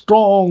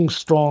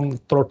strong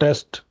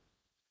protest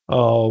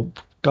uh,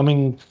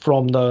 coming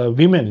from the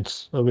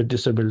women's with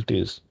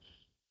disabilities.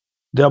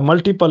 There are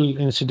multiple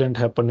incident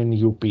happened in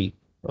UP.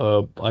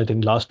 I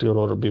think last year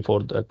or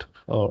before that,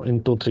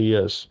 in 2 3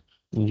 years,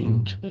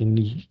 Mm. in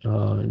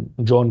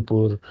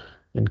Jaunpur,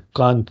 in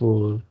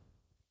Kanpur,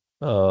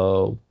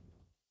 uh,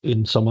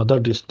 in some other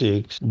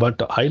districts,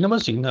 but I never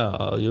seen,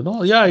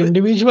 yeah,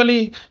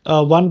 individually,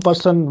 one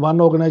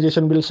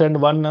organization will send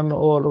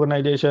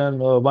organization,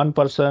 one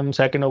person,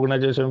 second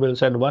organization will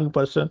send one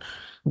person.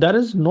 There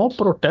is no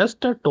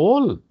protest at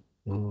all.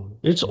 Mm.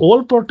 It's Mm.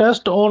 all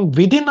protest on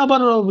within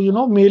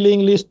our,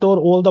 mailing list or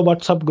all the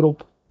WhatsApp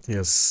group.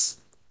 Yes.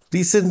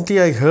 Recently,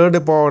 I heard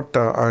about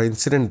an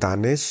incident,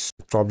 Danish.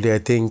 Probably, I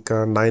think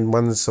 9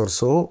 months or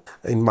so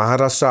in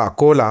Maharashtra,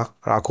 Akola.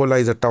 Akola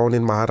is a town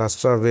in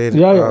Maharashtra where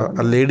Yeah, yeah,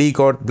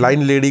 a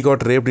blind lady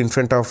got raped in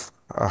front of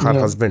her yeah,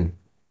 husband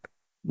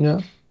yeah.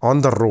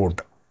 on the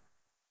road,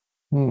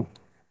 Hmm.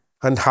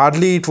 and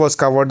hardly it was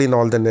covered in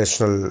all the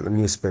national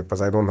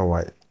newspapers. I don't know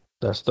why.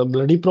 That's the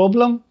bloody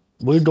problem.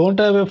 We don't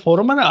have a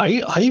forum, and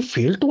I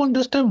fail to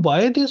understand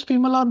why these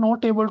people are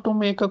not able to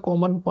make a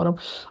common forum.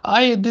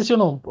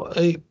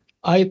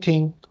 I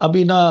think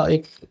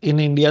Abina in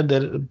India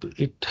there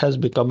it has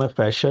become a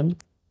fashion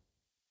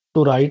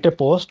to write a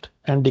post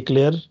and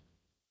declare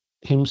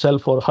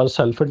himself or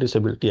herself a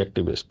disability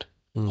activist.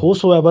 Mm.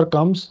 Whosoever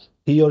comes,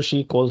 he or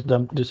she calls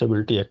them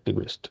disability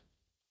activist.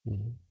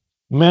 Mm.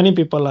 Many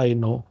people I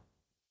know,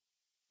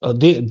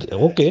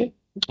 okay,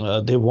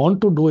 they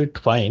want to do it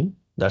fine.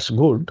 That's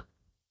good.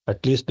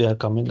 At least they are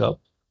coming up.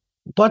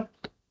 But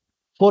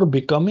for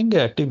becoming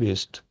an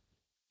activist,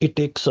 it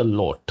takes a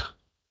lot.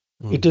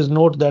 It Mm. is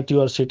not that you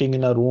are sitting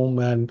in a room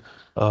and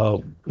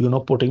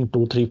putting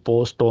 2 3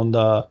 posts on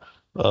the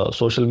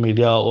social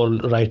media or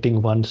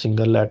writing one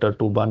single letter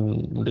to one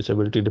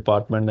disability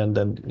department and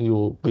then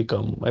you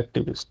become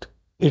activist.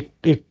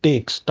 It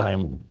takes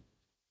time.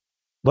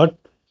 But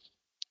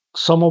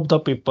some of the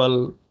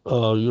people,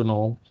 uh,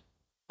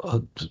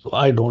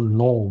 I don't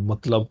know,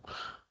 matlab,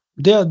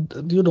 they are,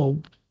 you know,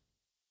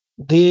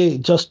 they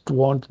just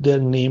want their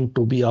name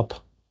to be up.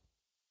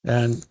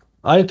 And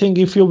I think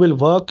if you will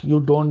work, you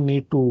don't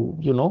need to,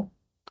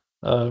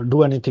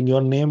 do anything.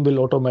 Your name will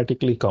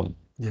automatically come.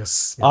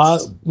 Yes,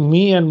 yes.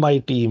 Me and my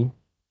team,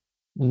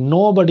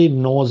 nobody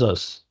knows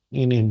us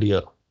in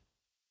India,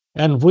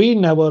 and we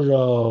never,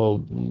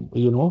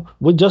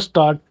 we just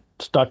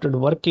started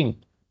working,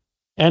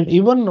 and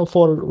even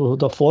for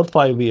the 4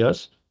 5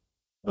 years,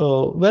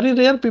 very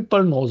rare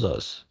people knows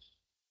us.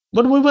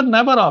 But we were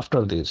never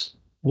after this.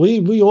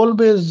 We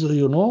always,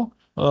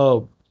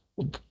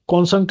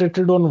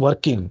 concentrated on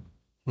working.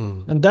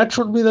 Mm. And that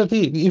should be the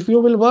thing. If you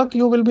will work,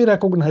 you will be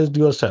recognized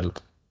yourself.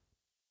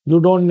 You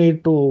don't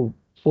need to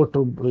put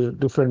a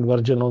different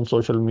version on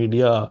social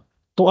media.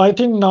 So I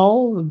think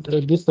now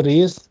this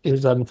race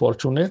is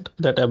unfortunate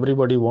that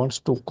everybody wants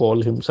to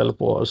call himself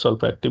or herself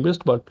activist,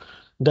 but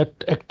that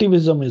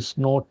activism is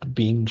not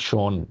being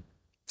shown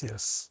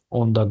Yes.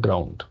 on the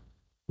ground.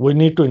 We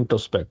need to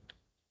introspect.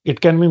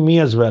 It can be me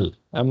as well.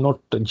 I'm not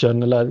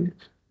generalizing.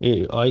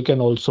 I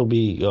can also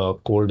be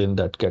called in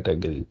that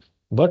category.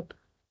 But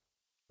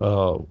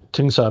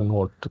things are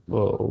not.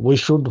 We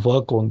should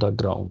work on the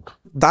ground.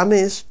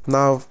 Danish,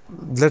 now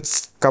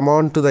let's come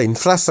on to the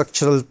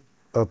infrastructural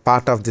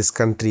part of this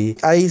country.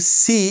 I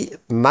see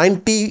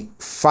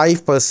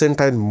 95%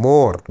 and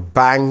more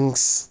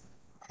banks,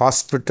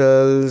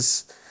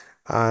 hospitals,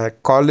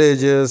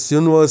 colleges,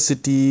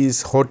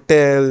 universities,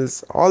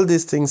 hotels, all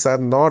these things are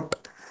not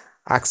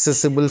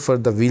accessible for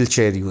the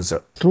wheelchair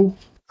user. True.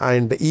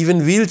 And even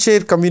wheelchair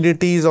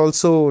community is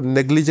also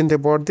negligent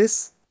about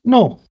this.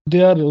 No,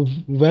 they are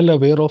well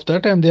aware of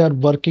that and they are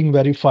working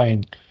very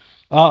fine.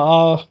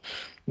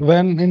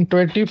 When in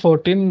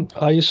 2014,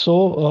 I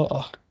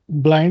saw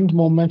blind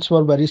movements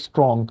were very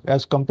strong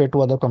as compared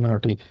to other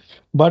community.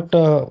 But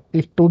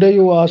if today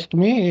you ask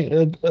me,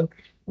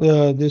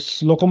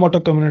 this locomotor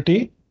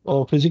community,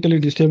 physically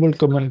disabled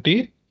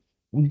community,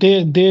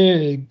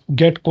 they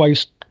get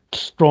quite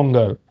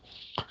stronger.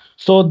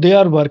 So they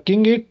are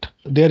working it.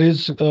 There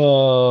is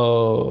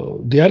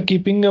they are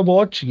keeping a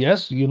watch.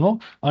 Yes,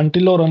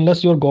 until or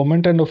unless your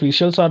government and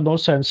officials are not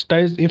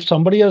sensitized, if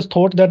somebody has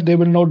thought that they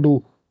will not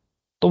do,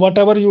 so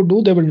whatever you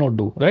do, they will not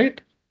do, right?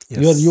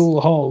 Yes. You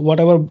how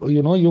whatever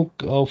you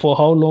for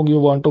how long you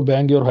want to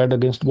bang your head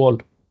against wall,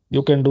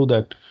 you can do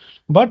that.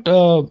 But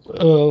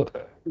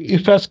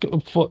if as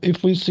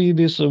if we see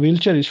this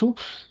wheelchair issue,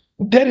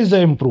 there is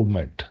an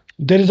improvement.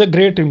 There is a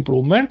great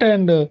improvement,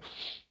 and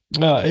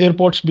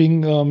airports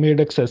being made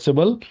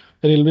accessible.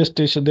 Railway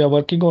station, they are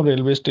working on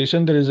railway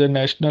station. There is a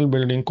national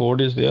building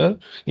code is there.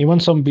 Even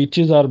some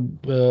beaches are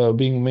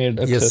being made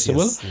Yes,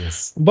 accessible, yes,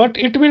 yes. but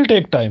it will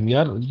take time.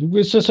 Yeah,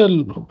 it's just a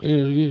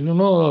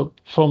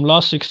from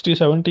last 60,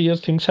 70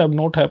 years things have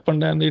not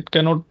happened, and it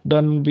cannot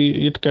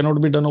be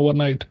done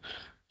overnight.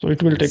 So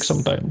it will take some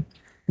Yes. time.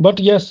 But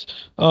yes,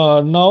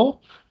 now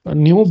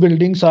new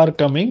buildings are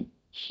coming,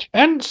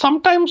 and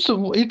sometimes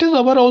it is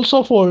our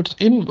also fault.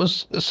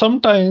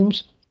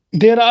 Sometimes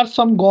there are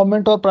some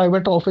government or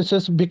private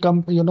offices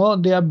become,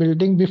 they are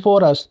building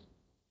before us,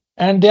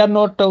 and they are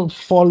not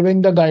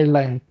following the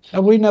guideline.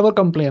 And we never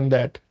complain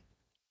that.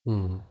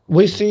 Hmm.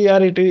 We see, yeah,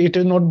 it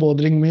is not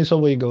bothering me, so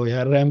we go,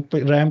 yeah,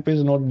 ramp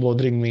is not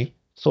bothering me.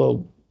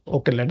 So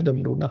okay, let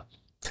them do now.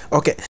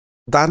 Okay,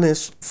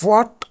 Danish,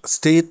 what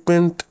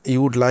statement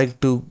you would like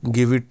to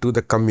give it to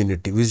the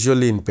community,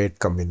 visually impaired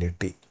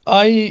community?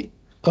 I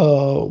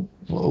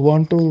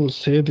want to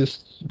say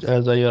this,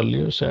 as I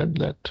earlier said,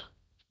 that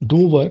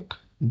do work,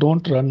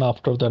 don't run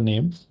after the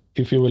name.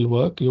 If you will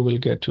work, you will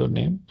get your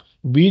name.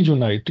 Be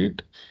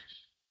united.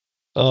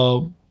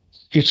 Uh,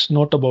 it's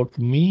not about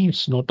me,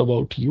 it's not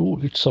about you,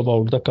 it's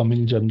about the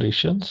coming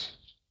generations.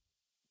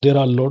 There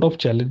are a lot of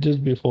challenges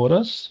before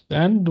us,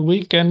 and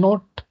we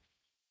cannot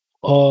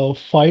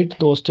fight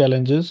those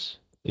challenges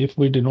if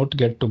we do not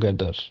get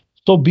together.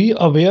 So be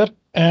aware.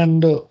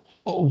 And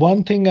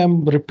one thing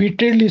I'm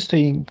repeatedly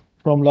saying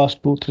from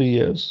last 2 3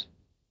 years: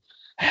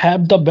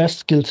 have the best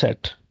skill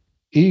set.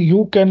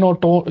 You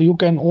cannot. You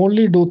can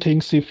only do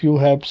things if you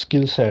have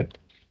skill set.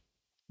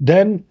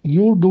 Then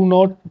you do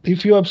not.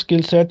 If you have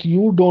skill set,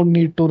 you don't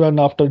need to run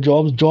after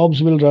jobs.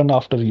 Jobs will run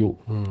after you.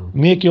 Hmm.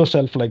 Make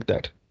yourself like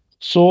that.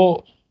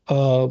 So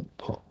uh,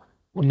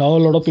 now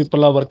a lot of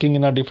people are working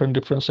in a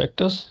different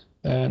sectors,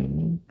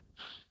 and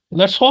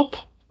let's hope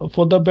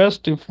for the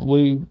best. If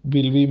we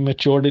will be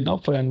matured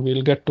enough, and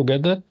we'll get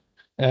together,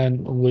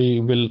 and we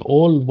will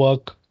all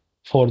work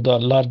for the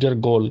larger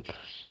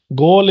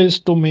goal is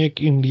to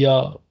make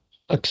India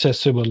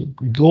accessible.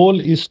 Goal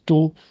is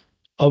to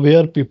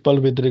aware people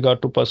with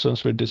regard to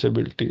persons with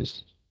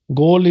disabilities.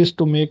 Goal is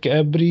to make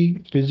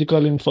every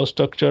physical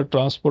infrastructure,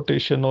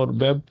 transportation, or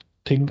web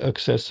thing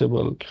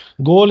accessible.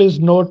 Goal is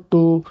not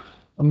to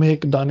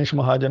make Danish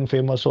Mahajan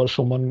famous or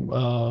Suman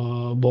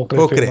Bokre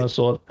Okay. famous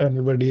or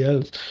anybody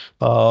else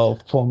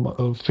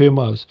from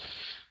famous.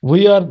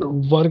 We are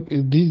work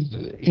these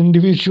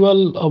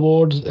individual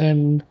awards,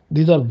 and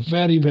these are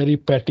very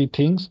petty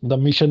things. The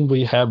mission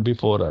we have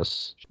before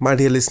us. My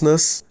dear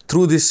listeners,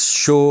 through this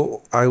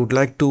show, I would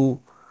like to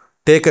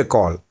take a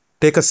call,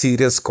 take a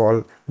serious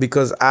call,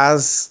 because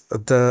as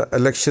the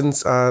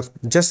elections are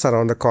just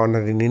around the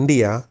corner in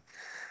India,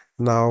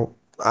 now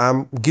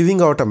I'm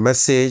giving out a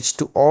message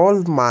to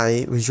all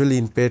my visually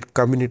impaired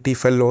community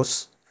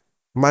fellows,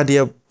 my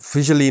dear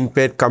visually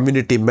impaired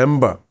community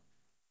member.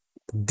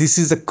 This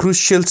is a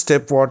crucial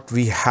step what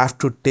we have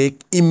to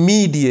take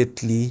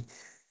immediately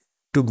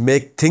to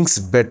make things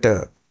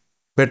better,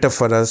 better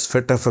for us,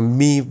 better for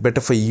me, better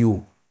for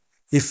you.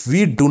 If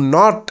we do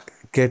not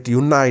get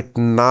unite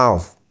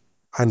now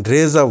and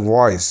raise a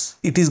voice,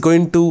 it is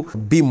going to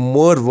be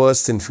more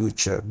worse in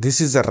future.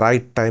 This is the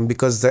right time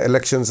because the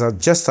elections are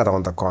just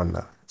around the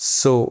corner.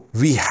 So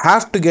we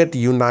have to get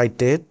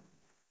united.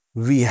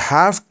 We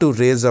have to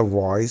raise a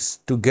voice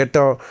to get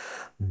our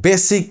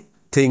basic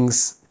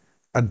things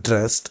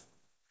addressed.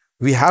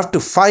 We have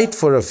to fight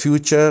for a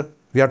future.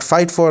 We have to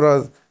fight for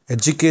our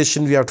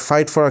education. We have to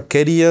fight for our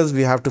careers.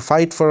 We have to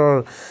fight for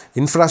our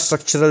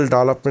infrastructural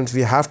developments.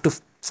 We have to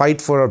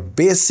fight for a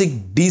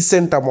basic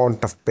decent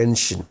amount of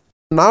pension.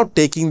 Now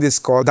taking this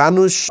call,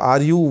 Danush,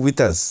 are you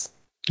with us?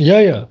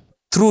 Yeah, yeah.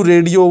 Through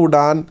Radio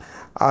Udan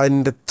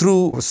and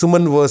through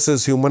Suman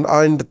versus Human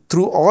and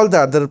through all the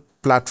other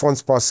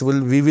platforms possible,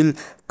 we will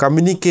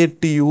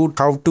communicate to you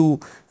how to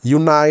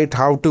unite,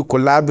 how to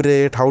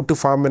collaborate, how to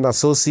form an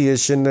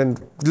association,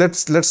 and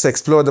let's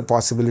explore the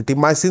possibility.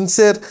 My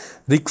sincere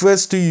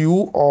request to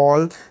you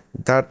all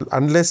that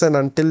unless and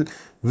until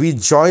we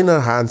join our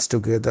hands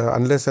together,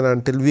 unless and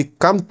until we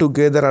come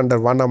together under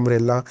one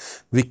umbrella,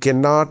 we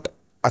cannot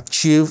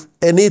achieve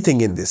anything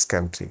in this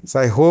country.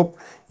 So I hope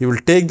you will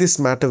take this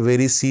matter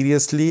very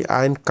seriously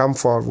and come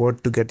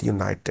forward to get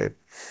united.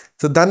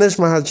 So Danish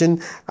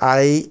Mahajan,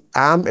 I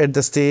am at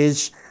the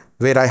stage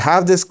where I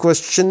have this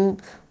question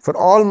for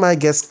all my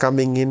guests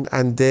coming in,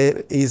 and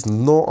there is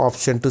no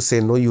option to say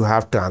no, you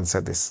have to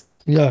answer this.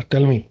 Yeah,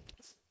 tell me.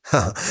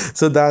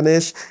 So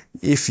Danish,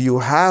 if you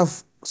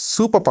have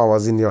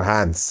superpowers in your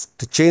hands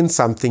to change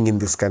something in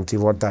this country,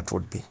 what that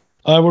would be?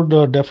 I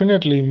would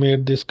definitely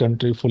make this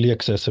country fully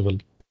accessible.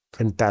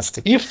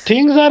 Fantastic. If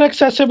things are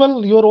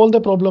accessible, your all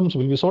the problems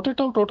will be sorted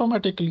out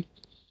automatically.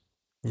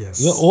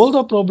 Your all Yes.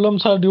 the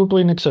problems are due to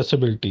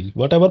inaccessibility.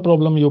 Whatever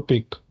problem you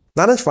pick.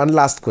 Naresh, one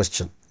last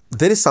question.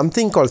 There is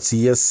something called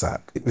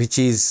CSR, which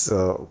is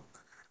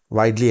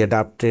widely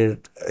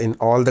adapted in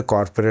all the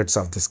corporates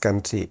of this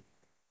country.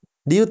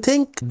 Do you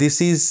think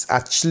this is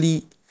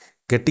actually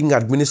getting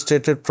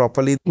administrated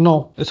properly?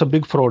 No, it's a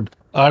big fraud.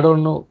 I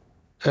don't know.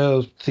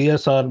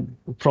 CSR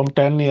from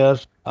 10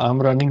 years,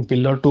 I'm running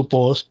pillar to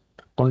post,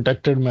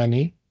 contacted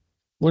many.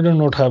 We do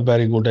not have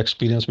very good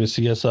experience with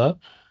CSR.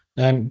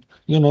 And,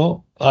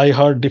 I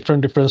heard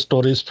different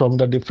stories from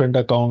the different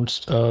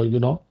accounts.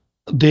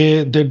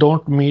 They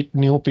don't meet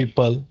new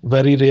people.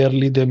 Very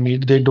rarely they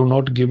meet. They do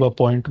not give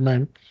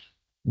appointment.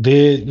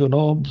 They,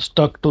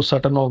 stuck to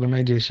certain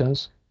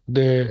organizations.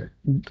 They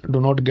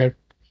do not get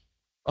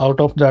out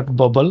of that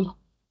bubble.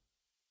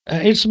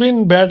 It's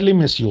been badly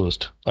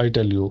misused, I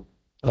tell you.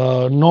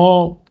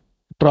 No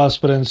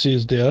transparency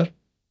is there.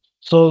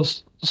 So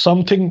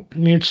something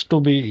needs to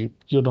be,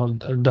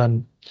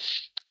 done.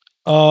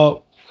 Uh,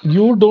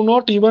 you do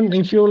not even,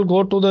 if you will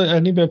go to the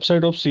any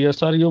website of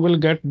CSR, you will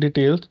get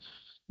details.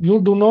 You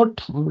will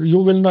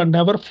not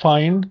never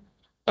find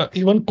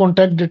even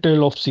contact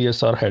detail of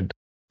CSR head.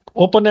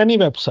 Open any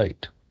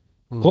website.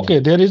 Hmm. Okay,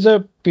 there is a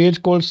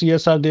page called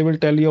CSR. They will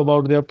tell you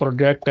about their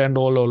project and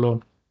all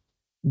alone.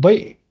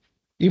 By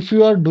if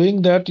you are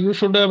doing that, you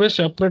should have a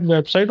separate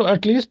website or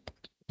at least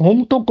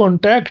whom to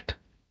contact.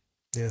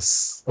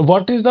 Yes.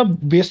 What is the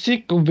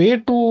basic way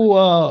to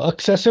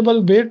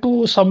accessible way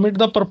to submit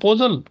the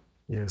proposal?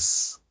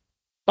 Yes.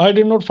 I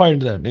did not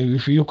find that.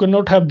 If you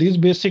cannot have these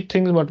basic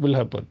things, what will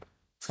happen?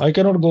 I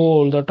cannot go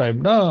all the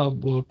time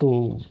go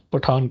to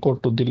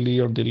Pathankot to Delhi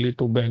or Delhi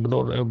to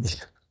Bangalore.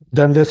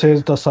 Then they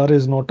says the sir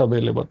is not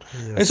available.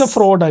 It's a Yes.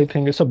 fraud, I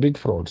think. It's a big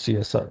fraud,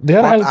 CSR. They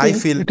are helping.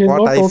 It is What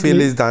not I feel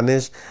totally. is,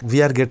 Danish,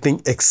 we are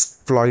getting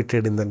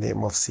exploited in the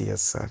name of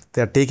CSR.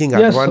 They are taking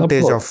Yes, of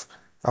advantage course. of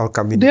our they are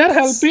communities.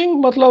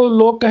 Helping मतलब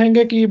लोग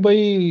कहेंगे कि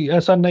भाई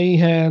ऐसा नहीं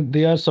है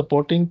they are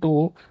supporting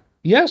to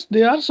yes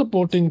they are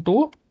supporting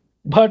to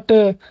but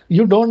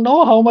you don't know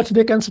how much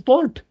they can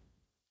support.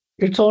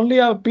 It's only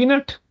a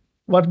peanut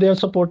what they are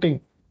supporting.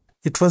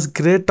 It was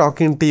great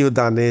talking to you,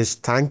 Danish.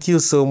 Thank you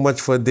so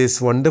much for this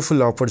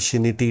wonderful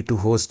opportunity to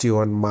host you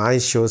on my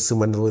show,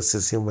 Suman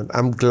versus Human.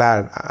 I'm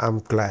glad. I'm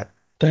glad.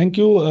 Thank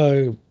you.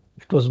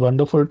 It was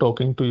wonderful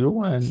talking to you,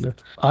 and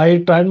I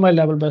tried my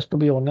level best to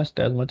be honest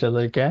as much as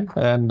I can.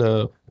 And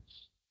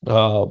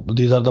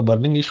these are the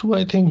burning issue.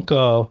 I think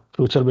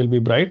future will be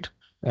bright,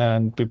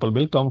 and people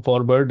will come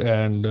forward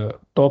and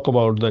talk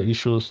about the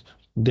issues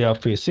they are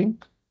facing.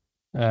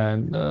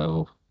 And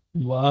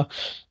wa-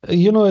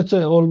 it's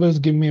always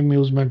give me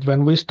amusement.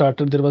 When we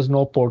started, there was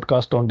no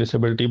podcast on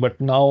disability, but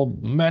now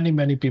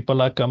many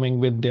people are coming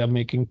with they are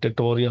making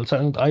tutorials,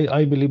 and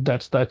I believe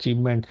that's the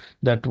achievement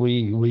that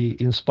we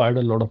inspired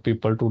a lot of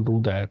people to do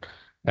that.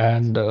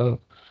 And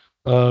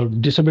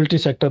disability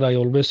sector, I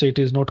always say it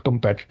is not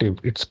competitive;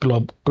 it's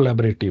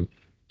collaborative.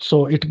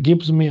 So it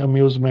gives me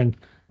amusement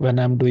when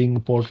I'm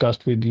doing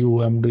podcast with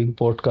you. I'm doing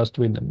podcast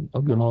with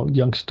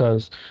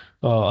youngsters,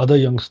 other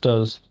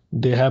youngsters.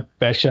 They have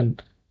passion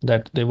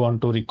that they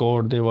want to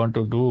record, they want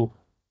to do.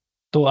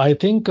 So I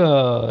think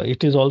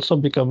it is also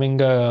becoming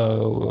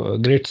a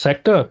great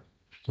sector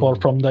for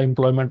Hmm. from the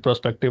employment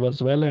perspective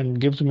as well, and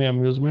gives me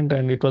amusement.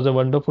 And it was a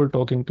wonderful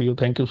talking to you.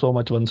 Thank you so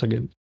much once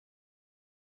again.